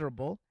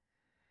miserable.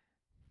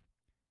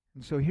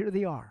 And so here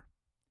they are.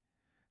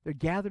 They're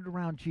gathered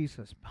around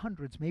Jesus.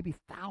 Hundreds, maybe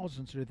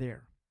thousands are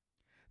there.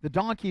 The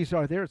donkeys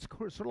are there. It's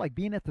sort of like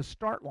being at the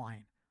start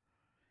line.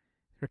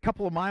 They're a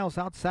couple of miles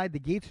outside the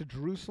gates of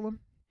Jerusalem,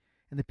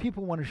 and the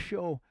people want to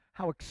show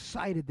how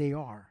excited they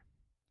are.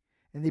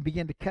 And they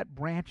begin to cut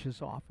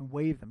branches off and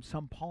wave them,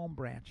 some palm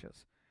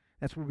branches.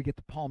 That's where we get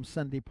the Palm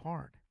Sunday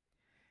part.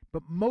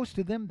 But most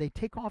of them, they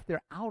take off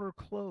their outer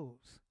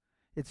clothes.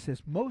 It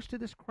says most of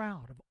this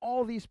crowd, of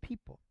all these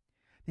people,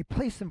 they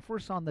place them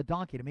first on the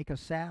donkey to make a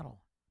saddle,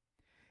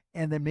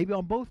 and then maybe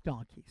on both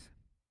donkeys.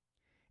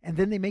 And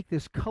then they make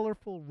this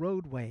colorful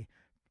roadway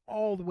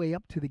all the way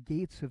up to the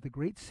gates of the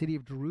great city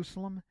of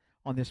Jerusalem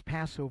on this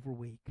Passover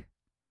week.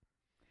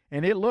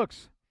 And it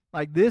looks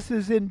like this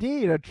is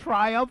indeed a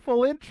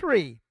triumphal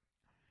entry.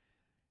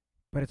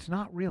 But it's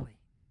not really.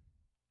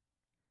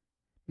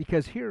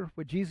 Because here,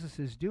 what Jesus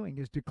is doing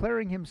is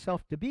declaring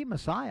himself to be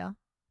Messiah.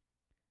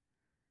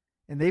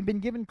 And they've been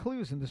given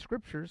clues in the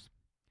scriptures.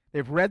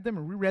 They've read them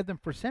and reread them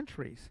for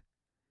centuries.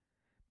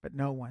 But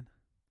no one,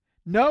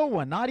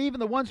 not even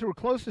the ones who are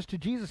closest to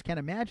Jesus, can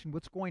imagine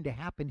what's going to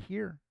happen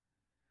here.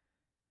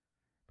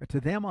 But to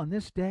them on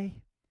this day,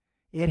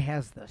 it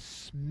has the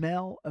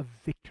smell of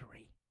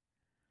victory.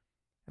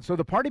 And so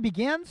the party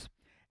begins,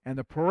 and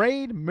the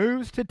parade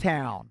moves to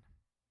town.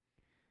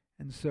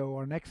 And so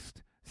our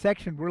next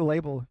section we'll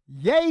label,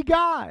 Yay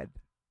God!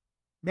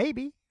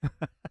 Maybe.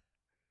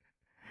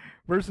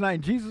 Verse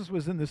 9, Jesus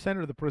was in the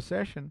center of the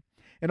procession,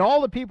 and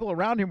all the people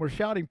around him were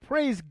shouting,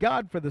 Praise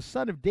God for the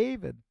Son of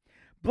David.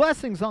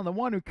 Blessings on the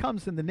one who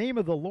comes in the name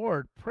of the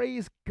Lord.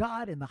 Praise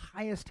God in the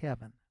highest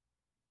heaven.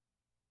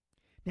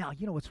 Now,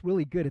 you know what's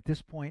really good at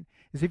this point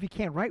is if you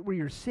can, right where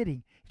you're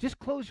sitting, just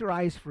close your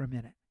eyes for a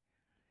minute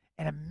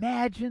and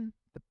imagine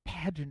the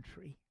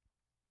pageantry,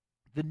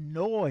 the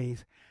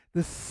noise,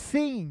 the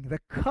singing, the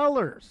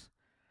colors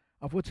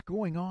of what's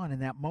going on in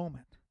that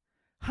moment.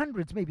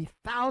 Hundreds, maybe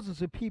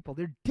thousands of people.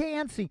 They're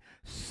dancing,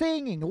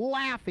 singing,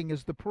 laughing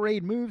as the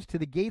parade moves to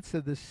the gates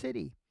of the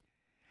city.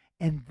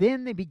 And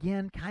then they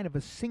begin kind of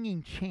a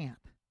singing chant.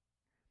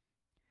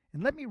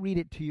 And let me read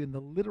it to you in the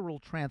literal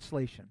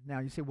translation. Now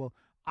you say, well,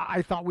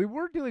 I thought we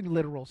were doing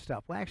literal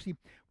stuff. Well, actually,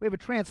 we have a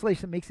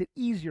translation that makes it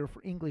easier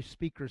for English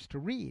speakers to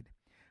read.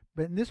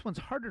 But this one's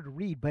harder to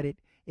read, but it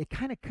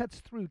kind of cuts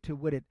through to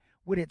what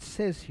it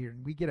says here.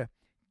 And we get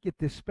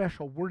this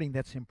special wording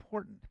that's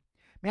important.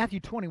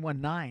 Matthew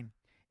 21:9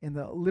 in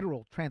the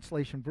literal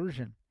translation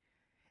version.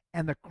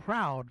 And the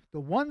crowd, the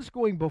ones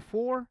going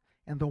before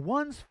and the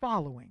ones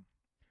following,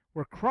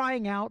 were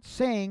crying out,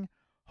 saying,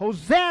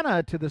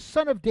 Hosanna to the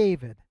Son of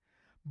David.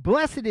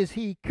 Blessed is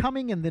he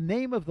coming in the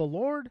name of the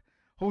Lord.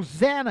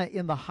 Hosanna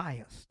in the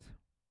highest.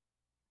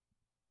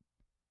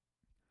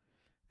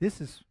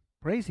 This is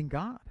praising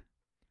God.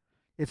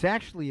 It's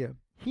actually a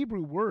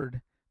Hebrew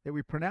word that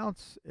we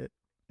pronounce it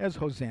as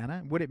Hosanna.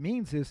 And what it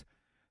means is,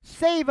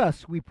 save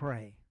us, we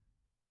pray.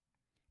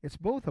 It's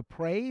both a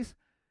praise,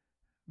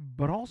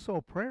 but also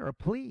a prayer, a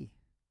plea.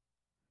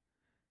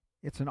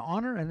 It's an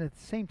honor and at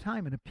the same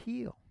time an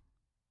appeal.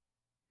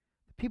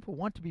 The people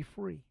want to be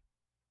free.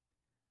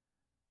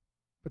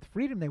 But the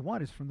freedom they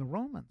want is from the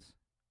Romans.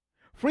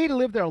 Free to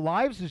live their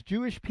lives as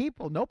Jewish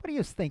people. Nobody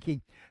is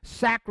thinking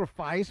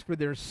sacrifice for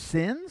their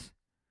sins.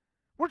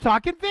 We're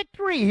talking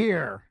victory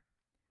here.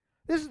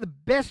 This is the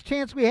best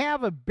chance we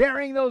have of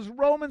burying those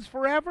Romans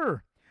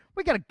forever.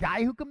 We got a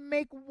guy who can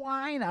make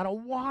wine out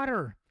of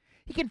water.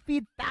 He can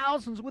feed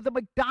thousands with a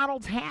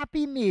McDonald's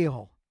Happy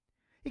Meal.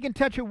 He can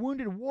touch a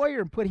wounded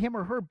warrior and put him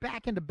or her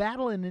back into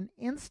battle in an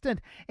instant.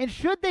 And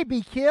should they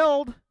be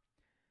killed,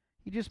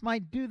 he just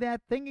might do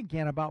that thing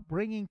again about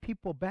bringing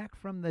people back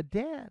from the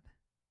dead.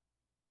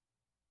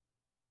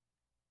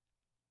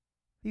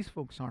 These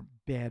folks aren't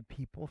bad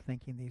people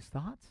thinking these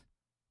thoughts.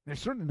 They're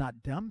certainly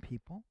not dumb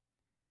people.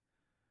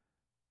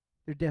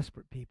 They're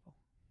desperate people.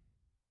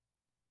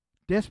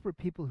 Desperate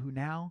people who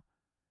now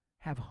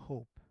have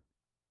hope.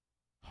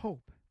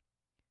 Hope.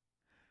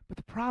 But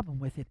the problem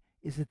with it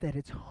is that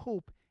it's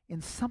hope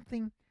in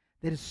something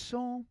that is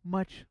so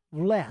much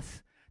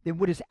less than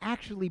what is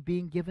actually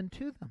being given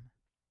to them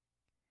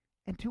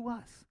and to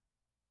us.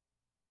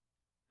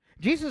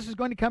 Jesus is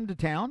going to come to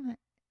town,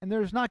 and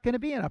there's not going to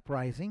be an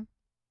uprising.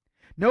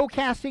 No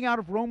casting out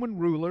of Roman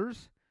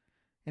rulers,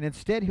 and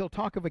instead he'll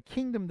talk of a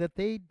kingdom that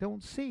they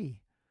don't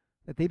see,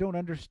 that they don't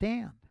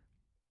understand,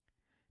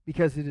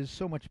 because it is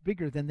so much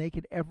bigger than they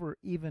could ever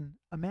even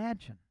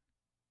imagine.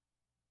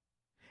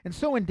 And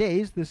so in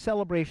days, the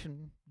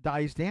celebration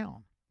dies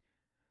down.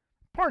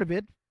 Part of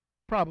it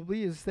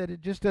probably is that it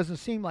just doesn't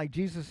seem like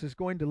Jesus is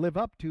going to live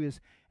up to his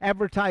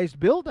advertised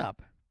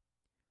build-up.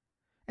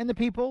 And the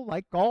people,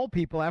 like all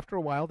people, after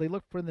a while, they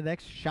look for the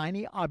next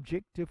shiny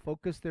object to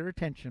focus their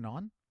attention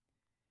on.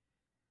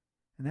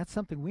 And that's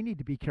something we need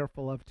to be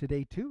careful of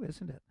today too,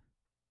 isn't it?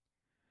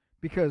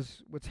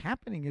 Because what's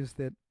happening is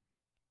that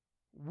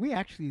we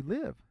actually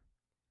live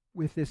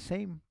with this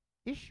same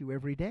issue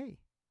every day.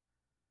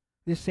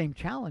 This same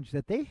challenge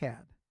that they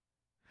had.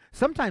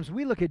 Sometimes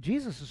we look at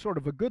Jesus as sort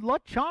of a good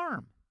luck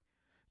charm.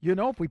 You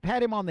know, if we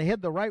pat him on the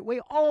head the right way,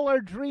 all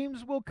our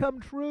dreams will come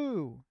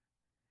true.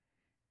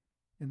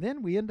 And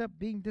then we end up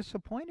being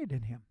disappointed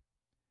in him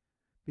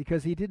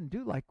because he didn't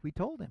do like we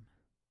told him.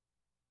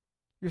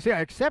 You see,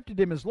 I accepted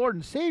him as Lord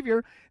and Savior,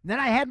 and then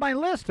I had my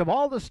list of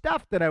all the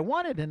stuff that I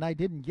wanted, and I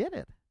didn't get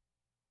it.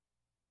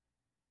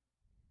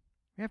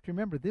 We have to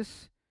remember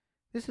this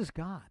is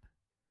God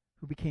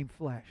who became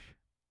flesh.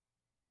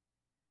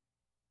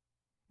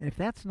 And if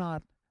that's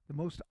not the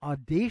most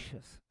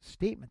audacious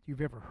statement you've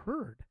ever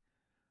heard,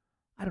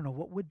 I don't know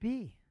what would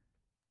be.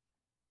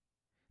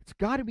 It's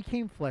God who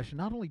became flesh and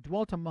not only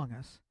dwelt among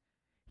us,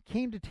 he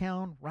came to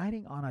town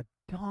riding on a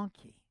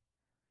donkey.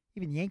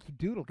 Even Yankee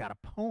Doodle got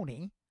a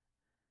pony.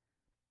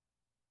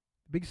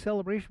 The big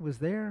celebration was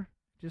there,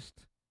 just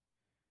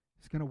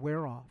it's going to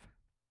wear off.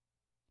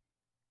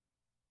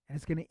 And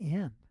it's going to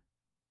end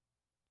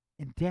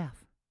in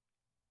death,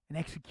 an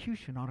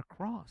execution on a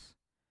cross,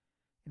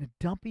 in a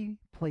dumpy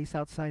place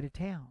outside of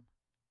town.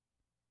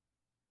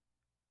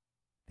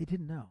 They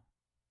didn't know.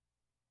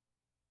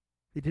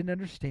 They didn't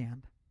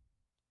understand.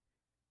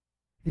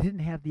 They didn't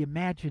have the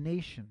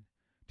imagination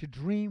to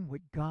dream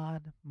what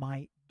God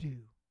might do.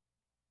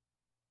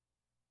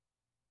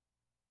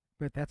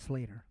 But that's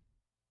later.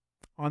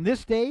 On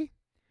this day,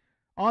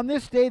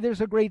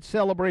 there's a great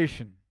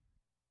celebration.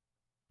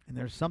 And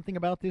there's something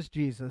about this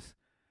Jesus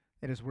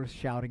that is worth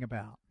shouting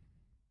about.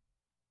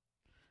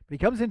 But he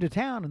comes into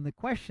town, and the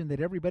question that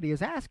everybody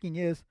is asking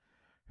is,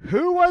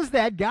 who was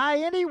that guy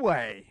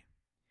anyway?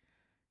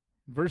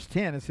 In verse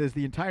 10, it says,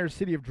 the entire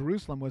city of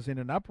Jerusalem was in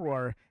an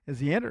uproar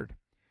as he entered.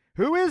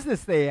 Who is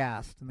this, they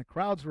asked. And the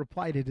crowds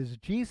replied, it is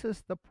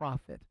Jesus the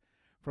prophet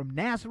from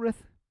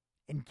Nazareth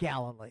in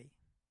Galilee.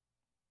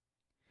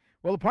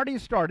 Well, the party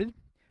has started.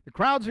 The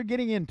crowds are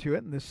getting into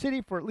it, and the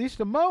city, for at least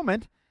a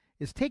moment,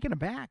 is taken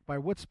aback by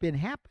what's been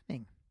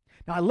happening.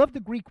 Now, I love the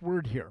Greek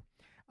word here.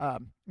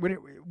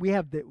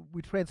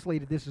 We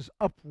translated this as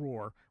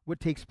uproar, what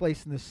takes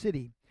place in the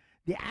city.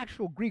 The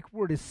actual Greek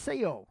word is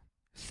seo,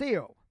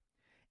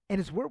 and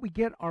it's where we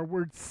get our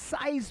word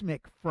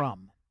seismic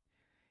from.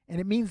 And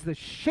it means the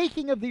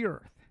shaking of the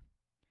earth.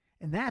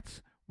 And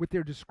that's what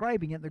they're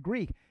describing in the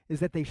Greek,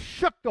 is that they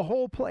shook the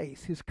whole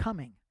place, his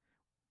coming.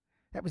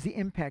 That was the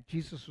impact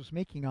Jesus was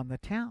making on the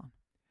town.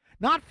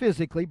 Not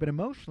physically, but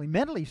emotionally,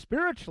 mentally,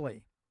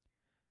 spiritually.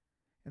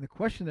 And the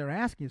question they're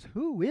asking is,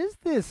 who is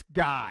this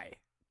guy?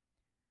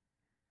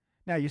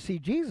 Now, you see,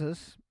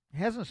 Jesus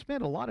hasn't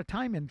spent a lot of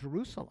time in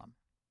Jerusalem.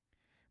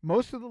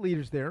 Most of the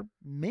leaders there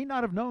may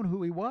not have known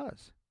who he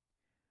was.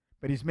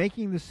 But he's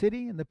making the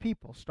city and the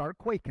people start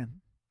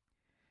quaking.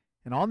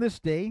 And on this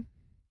day,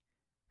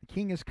 the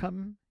king has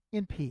come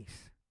in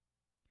peace.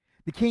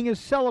 The king is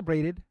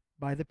celebrated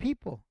by the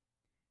people.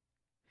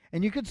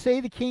 And you could say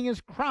the king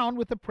is crowned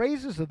with the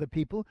praises of the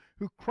people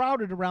who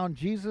crowded around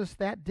Jesus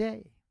that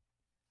day.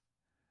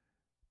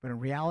 But in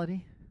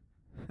reality,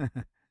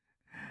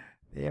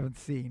 they haven't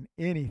seen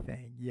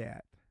anything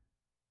yet.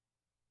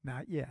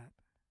 Not yet.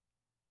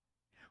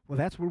 Well,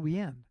 that's where we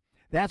end.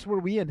 That's where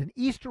we end. And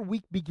Easter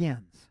week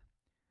begins.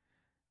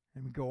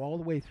 And we go all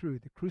the way through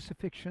the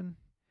crucifixion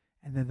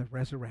and then the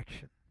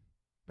resurrection.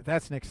 But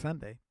that's next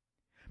Sunday.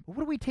 But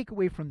what do we take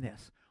away from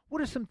this?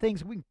 What are some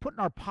things we can put in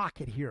our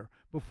pocket here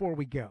before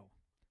we go?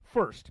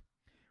 First,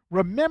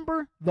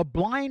 remember the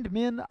blind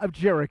men of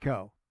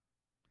Jericho.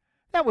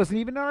 That wasn't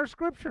even in our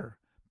scripture.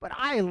 But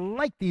I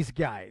like these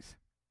guys.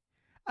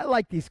 I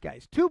like these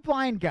guys. Two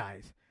blind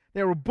guys.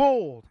 They were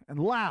bold and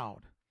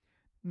loud.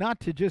 Not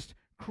to just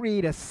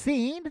create a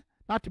scene,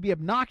 not to be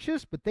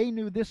obnoxious, but they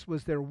knew this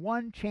was their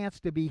one chance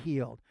to be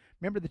healed.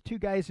 Remember the two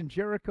guys in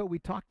Jericho we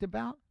talked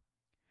about?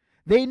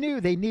 They knew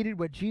they needed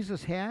what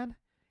Jesus had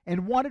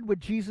and wanted what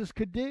Jesus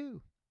could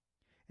do.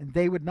 And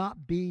they would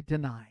not be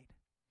denied.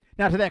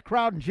 Now, to that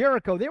crowd in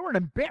Jericho, they were an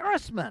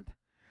embarrassment.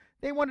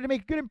 They wanted to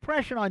make a good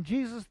impression on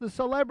Jesus, the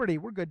celebrity.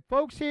 We're good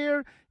folks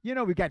here. You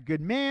know, we've got good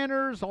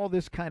manners, all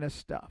this kind of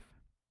stuff.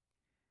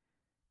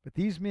 But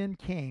these men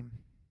came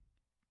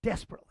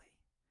desperately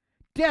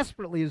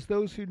as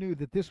those who knew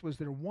that this was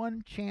their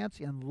one chance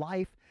in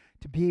life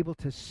to be able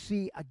to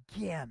see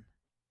again.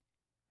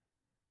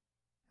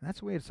 And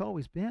that's the way it's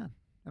always been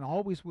and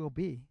always will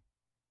be.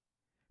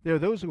 There are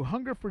those who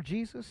hunger for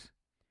Jesus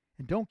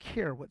and don't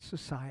care what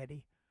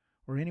society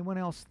or anyone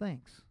else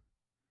thinks.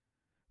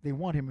 They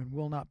want him and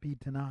will not be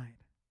denied.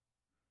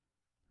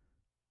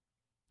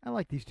 I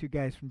like these two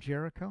guys from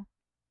Jericho.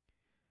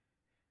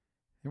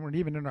 They weren't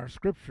even in our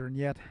scripture, and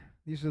yet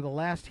these are the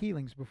last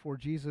healings before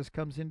Jesus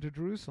comes into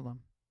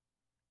Jerusalem.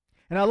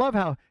 And I love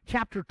how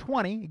chapter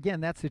 20,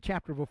 again, that's the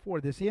chapter before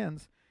this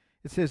ends,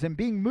 it says, and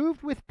being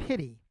moved with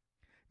pity,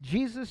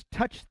 Jesus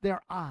touched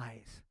their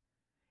eyes,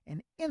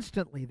 and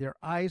instantly their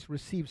eyes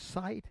received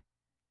sight,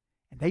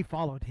 and they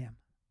followed him.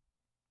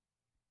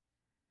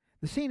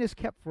 The scene is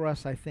kept for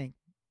us, I think,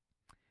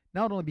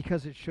 not only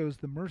because it shows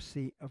the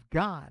mercy of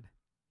God,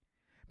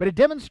 but it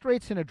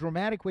demonstrates in a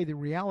dramatic way the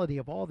reality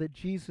of all that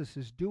Jesus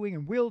is doing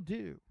and will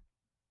do.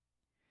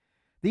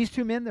 These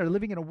two men, they're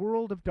living in a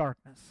world of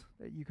darkness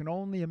that you can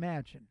only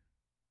imagine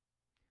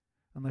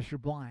unless you're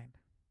blind.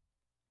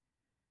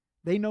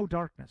 They know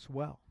darkness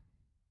well,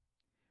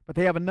 but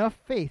they have enough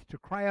faith to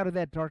cry out of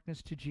that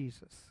darkness to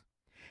Jesus.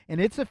 And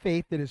it's a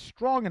faith that is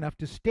strong enough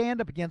to stand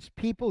up against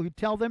people who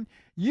tell them,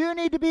 you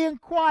need to be in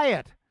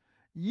quiet.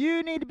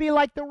 You need to be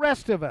like the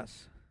rest of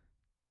us.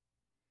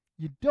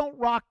 You don't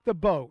rock the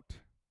boat.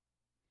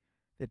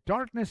 That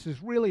darkness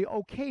is really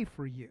okay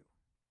for you.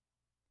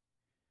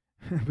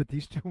 But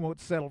these two won't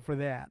settle for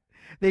that.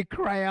 They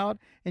cry out,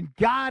 and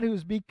God,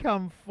 who's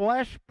become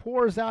flesh,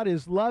 pours out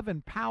his love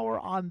and power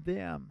on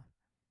them.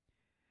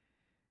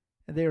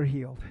 And they are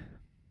healed.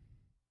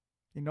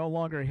 They no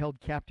longer are held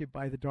captive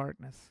by the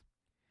darkness.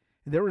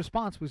 And their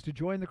response was to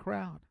join the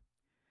crowd,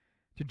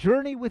 to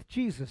journey with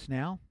Jesus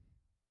now.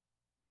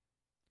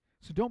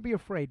 So don't be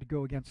afraid to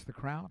go against the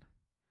crowd.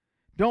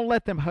 Don't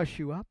let them hush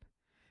you up.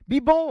 Be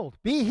bold.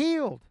 Be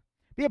healed.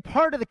 Be a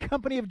part of the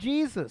company of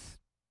Jesus.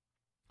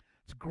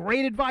 It's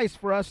great advice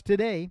for us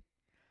today.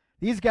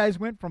 These guys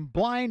went from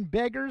blind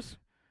beggars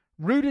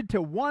rooted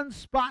to one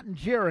spot in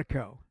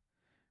Jericho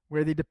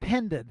where they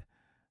depended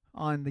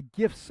on the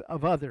gifts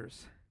of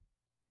others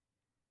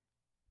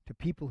to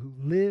people who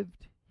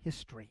lived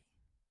history.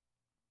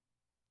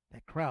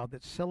 That crowd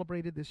that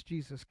celebrated this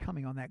Jesus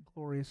coming on that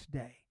glorious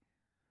day.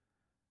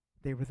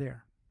 They were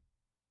there.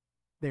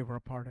 They were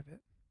a part of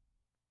it.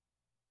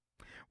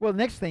 Well, the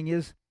next thing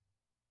is,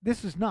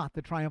 this is not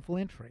the triumphal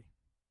entry.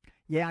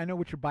 Yeah, I know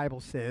what your Bible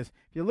says.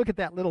 If you look at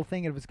that little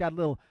thing, and if it's got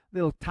a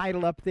little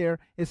title up there,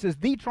 it says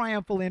the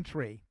triumphal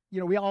entry. You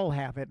know, we all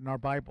have it in our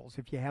Bibles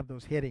if you have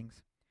those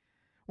headings.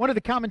 One of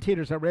the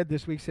commentators I read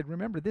this week said,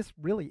 remember, this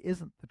really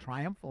isn't the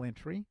triumphal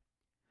entry.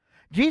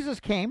 Jesus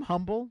came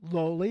humble,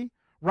 lowly,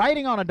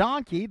 riding on a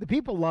donkey. The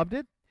people loved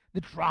it.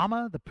 The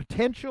drama, the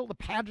potential, the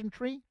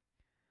pageantry.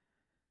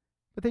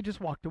 But they just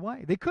walked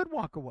away. They could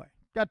walk away.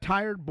 Got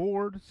tired,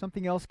 bored,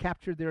 something else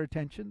captured their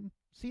attention.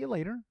 See you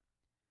later.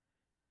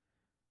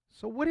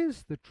 So what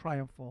is the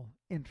triumphal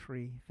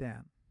entry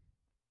then?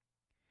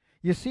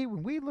 You see,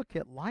 when we look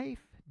at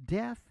life,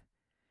 death,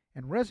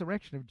 and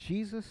resurrection of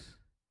Jesus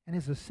and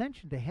his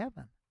ascension to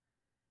heaven,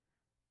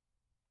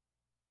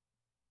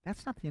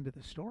 that's not the end of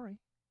the story.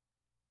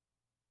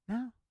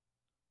 No,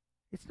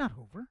 it's not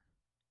over.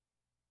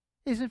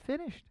 It isn't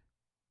finished.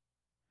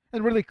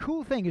 And the really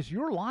cool thing is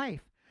your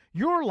life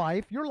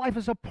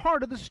is a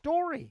part of the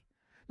story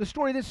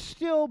that's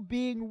still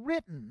being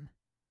written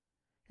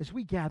as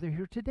we gather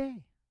here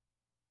today.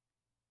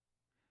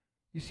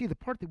 You see, the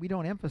part that we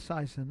don't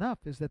emphasize enough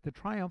is that the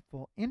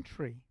triumphal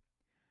entry,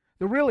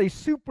 the really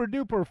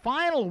super-duper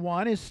final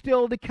one, is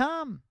still to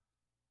come.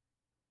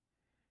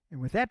 And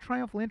with that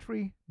triumphal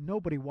entry,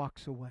 nobody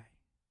walks away.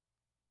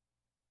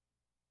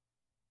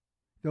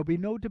 There'll be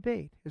no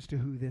debate as to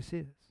who this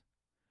is.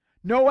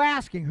 No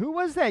asking, who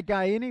was that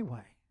guy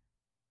anyway?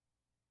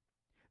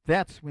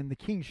 That's when the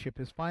kingship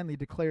is finally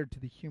declared to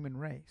the human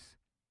race.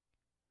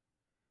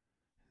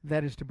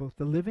 That is to both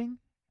the living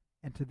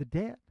and to the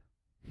dead.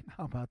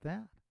 How about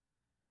that?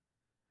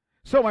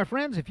 So, my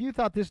friends, if you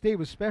thought this day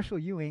was special,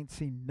 you ain't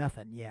seen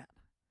nothing yet.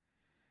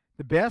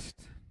 The best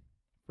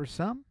for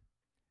some,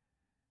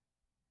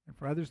 and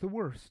for others the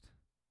worst,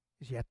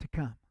 is yet to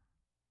come.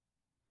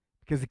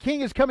 Because the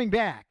king is coming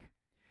back,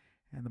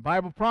 and the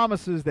Bible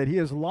promises that he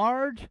is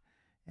large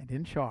and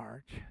in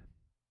charge.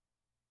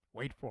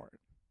 Wait for it.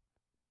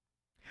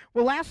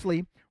 Well,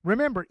 lastly,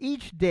 remember,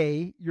 each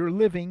day you're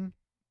living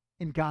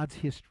in God's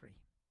history.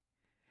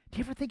 Do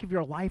you ever think of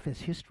your life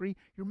as history?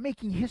 You're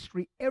making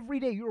history every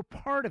day. You're a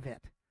part of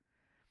it.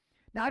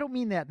 Now, I don't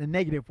mean that in a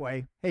negative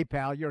way. Hey,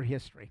 pal, you're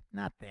history.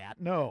 Not that.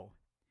 No.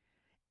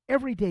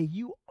 Every day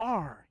you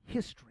are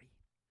history.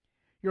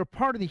 You're a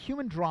part of the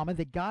human drama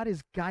that God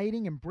is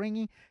guiding and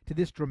bringing to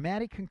this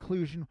dramatic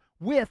conclusion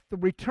with the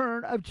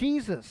return of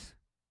Jesus.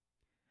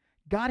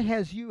 God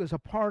has you as a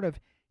part of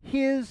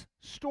his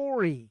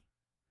story.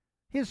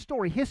 His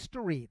story,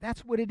 history.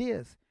 That's what it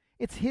is.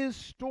 It's his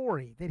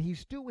story that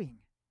he's doing.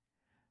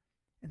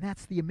 And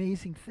that's the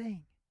amazing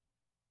thing.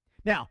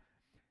 Now,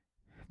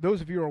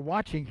 those of you who are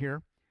watching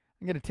here,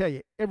 I'm going to tell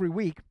you, every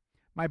week,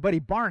 my buddy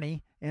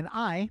Barney and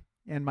I,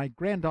 and my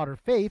granddaughter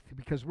Faith,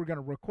 because we're going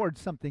to record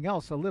something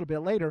else a little bit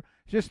later,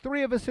 just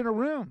three of us in a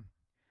room.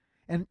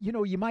 And, you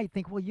know, you might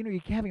think, well, you know,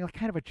 you're having a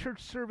kind of a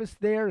church service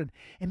there, and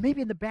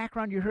maybe in the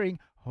background you're hearing,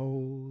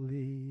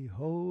 holy,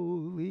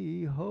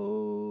 holy,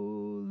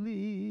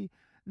 holy.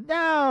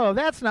 No,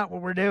 that's not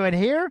what we're doing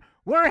here.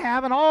 We're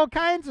having all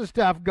kinds of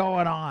stuff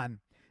going on.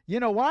 You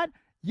know what?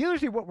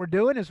 Usually what we're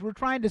doing is we're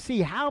trying to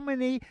see how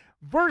many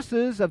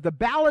verses of the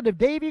Ballad of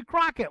Davy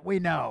Crockett we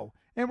know.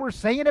 And we're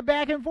singing it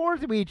back and forth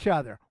to each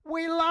other.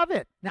 We love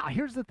it. Now,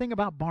 here's the thing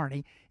about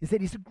Barney, is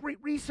that he's a great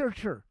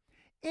researcher.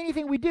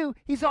 Anything we do,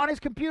 he's on his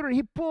computer,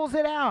 he pulls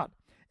it out,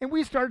 and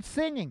we start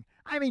singing.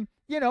 I mean,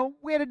 you know,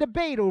 we had a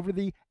debate over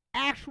the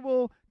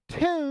actual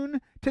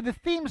tune to the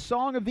theme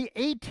song of the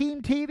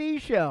A-Team TV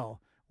show.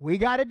 We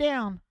got it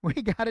down. We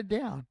got it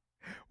down.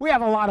 We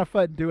have a lot of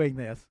fun doing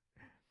this.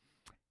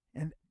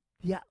 And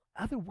the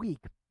other week,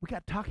 we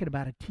got talking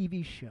about a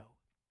TV show.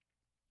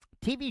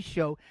 TV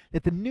show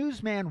that the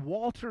newsman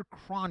Walter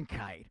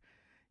Cronkite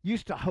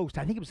used to host.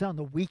 I think it was on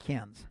the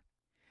weekends.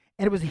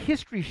 And it was a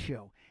history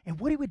show. And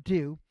what he would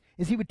do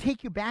is he would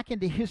take you back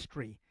into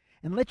history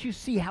and let you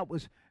see how it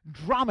was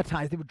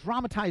dramatized. They would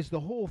dramatize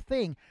the whole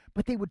thing,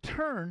 but they would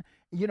turn,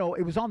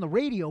 it was on the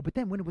radio, but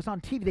then when it was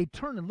on TV, they'd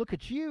turn and look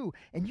at you,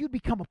 and you'd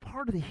become a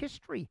part of the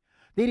history.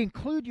 They'd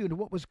include you into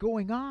what was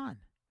going on.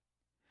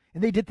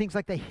 And they did things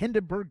like the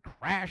Hindenburg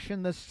crash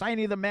and the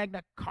signing of the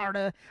Magna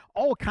Carta,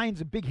 all kinds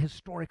of big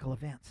historical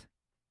events.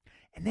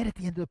 And then at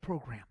the end of the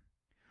program,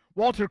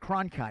 Walter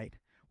Cronkite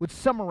would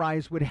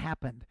summarize what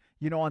happened,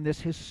 on this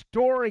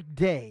historic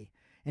day.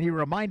 And he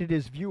reminded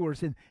his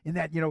viewers in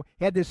that, he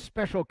had this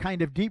special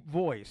kind of deep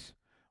voice.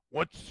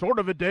 What sort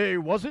of a day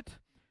was it?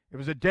 It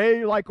was a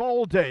day like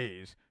all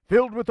days,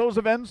 filled with those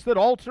events that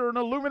alter and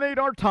illuminate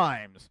our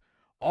times.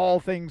 All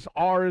things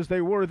are as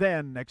they were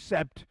then,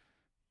 except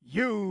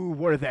you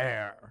were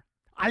there.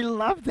 I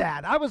love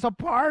that. I was a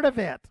part of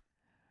it.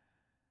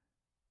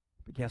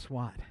 But guess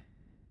what?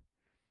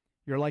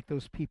 You're like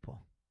those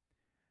people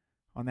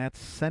on that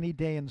sunny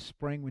day in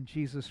spring when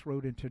Jesus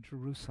rode into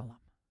Jerusalem.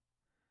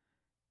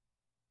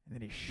 And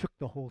then he shook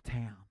the whole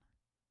town.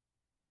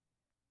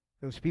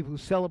 Those people who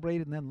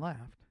celebrated and then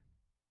left,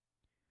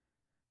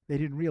 they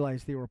didn't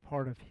realize they were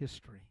part of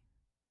history.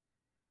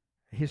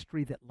 A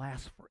history that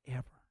lasts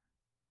forever.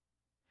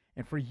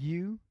 And for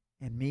you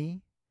and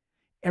me,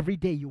 every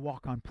day you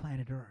walk on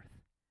planet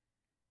Earth,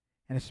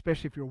 and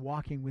especially if you're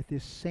walking with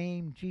this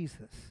same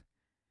Jesus,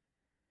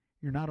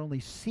 you're not only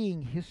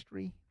seeing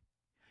history,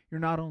 you're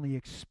not only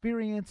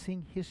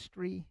experiencing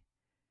history,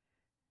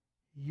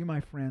 you, my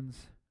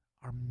friends,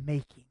 are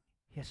making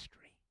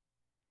history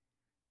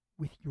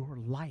with your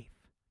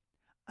life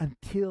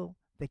until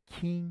the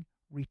King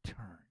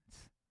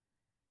returns.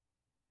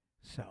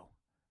 So,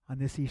 on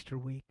this Easter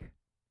week,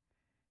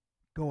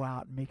 go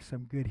out and make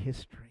some good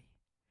history.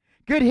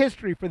 Good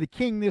history for the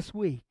King this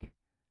week.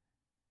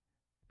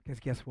 Because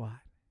guess what?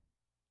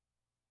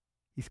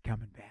 He's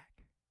coming back.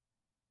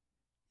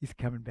 He's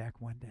coming back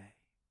one day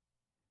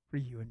for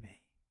you and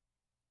me.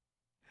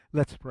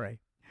 Let's pray.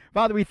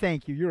 Father, we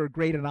thank you. You're a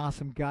great and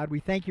awesome God. We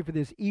thank you for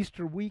this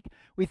Easter week.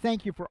 We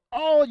thank you for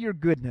all your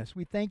goodness.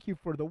 We thank you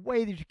for the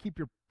way that you keep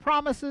your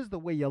promises, the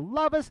way you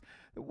love us,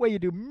 the way you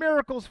do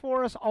miracles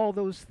for us, all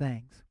those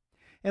things.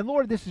 And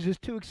Lord, this is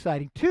just too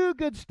exciting, too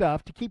good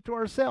stuff to keep to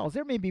ourselves.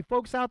 There may be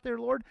folks out there,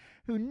 Lord,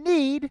 who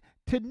need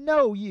to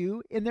know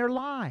you in their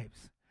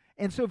lives.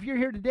 And so if you're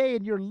here today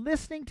and you're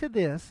listening to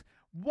this,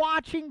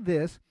 watching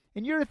this,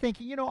 and you're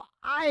thinking,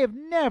 I have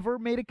never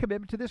made a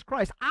commitment to this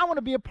Christ. I want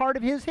to be a part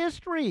of his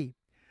history.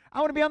 I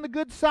want to be on the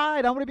good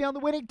side. I want to be on the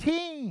winning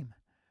team.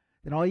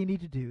 Then all you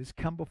need to do is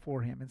come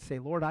before him and say,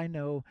 Lord, I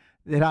know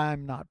that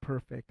I'm not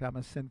perfect. I'm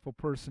a sinful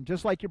person,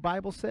 just like your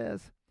Bible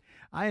says.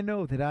 I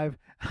know that I've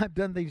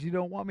done things you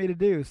don't want me to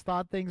do,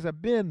 thought things,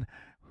 I've been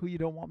who you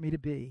don't want me to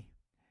be.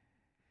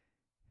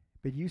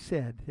 But you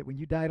said that when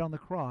you died on the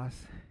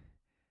cross,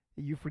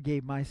 that you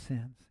forgave my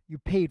sins. You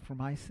paid for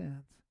my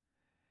sins.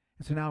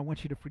 And so now I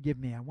want you to forgive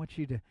me. I want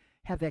you to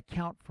have that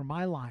count for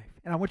my life.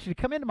 And I want you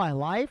to come into my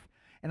life,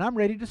 and I'm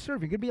ready to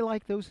serve you. You're going to be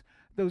like those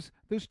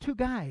two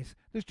guys,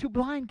 those two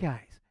blind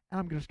guys. And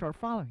I'm going to start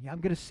following you.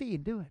 I'm going to see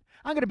and do it.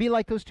 I'm going to be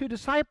like those two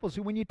disciples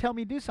who when you tell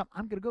me to do something,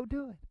 I'm going to go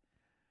do it.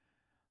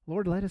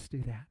 Lord, let us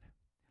do that.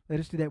 Let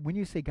us do that. When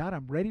you say, God,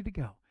 I'm ready to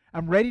go.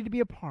 I'm ready to be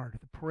a part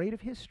of the parade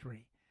of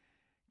history.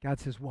 God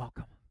says,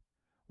 welcome.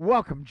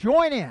 Welcome.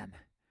 Join in.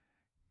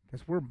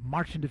 Because we're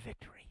marching to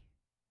victory.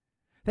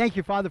 Thank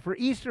you, Father, for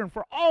Easter and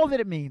for all that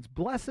it means.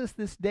 Bless us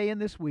this day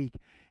and this week.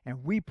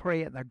 And we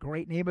pray it in the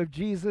great name of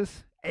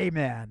Jesus.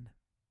 Amen.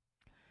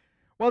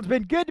 Well, it's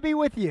been good to be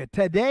with you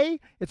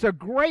today. It's a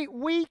great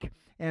week.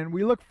 And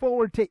we look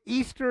forward to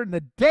Easter and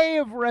the day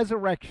of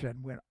resurrection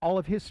when all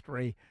of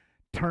history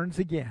turns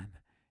again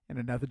in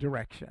another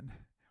direction.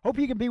 Hope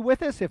you can be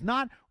with us. If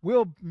not,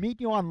 we'll meet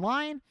you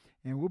online,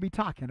 and we'll be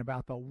talking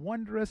about the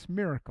wondrous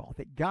miracle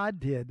that God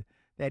did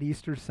that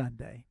Easter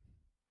Sunday.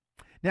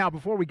 Now,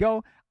 before we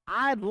go,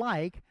 I'd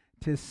like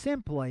to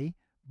simply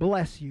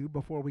bless you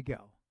before we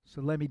go. So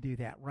let me do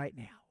that right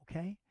now,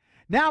 okay?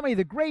 Now may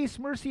the grace,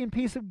 mercy, and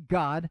peace of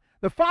God,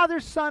 the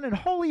Father, Son, and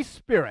Holy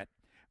Spirit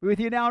be with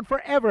you now and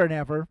forever and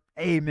ever.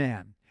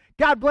 Amen.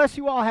 God bless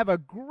you all. Have a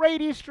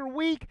great Easter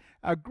week,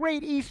 a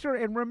great Easter,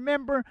 and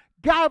remember,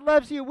 God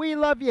loves you. We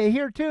love you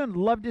here too, and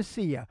love to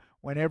see you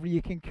whenever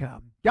you can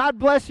come. God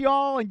bless you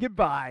all, and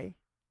goodbye.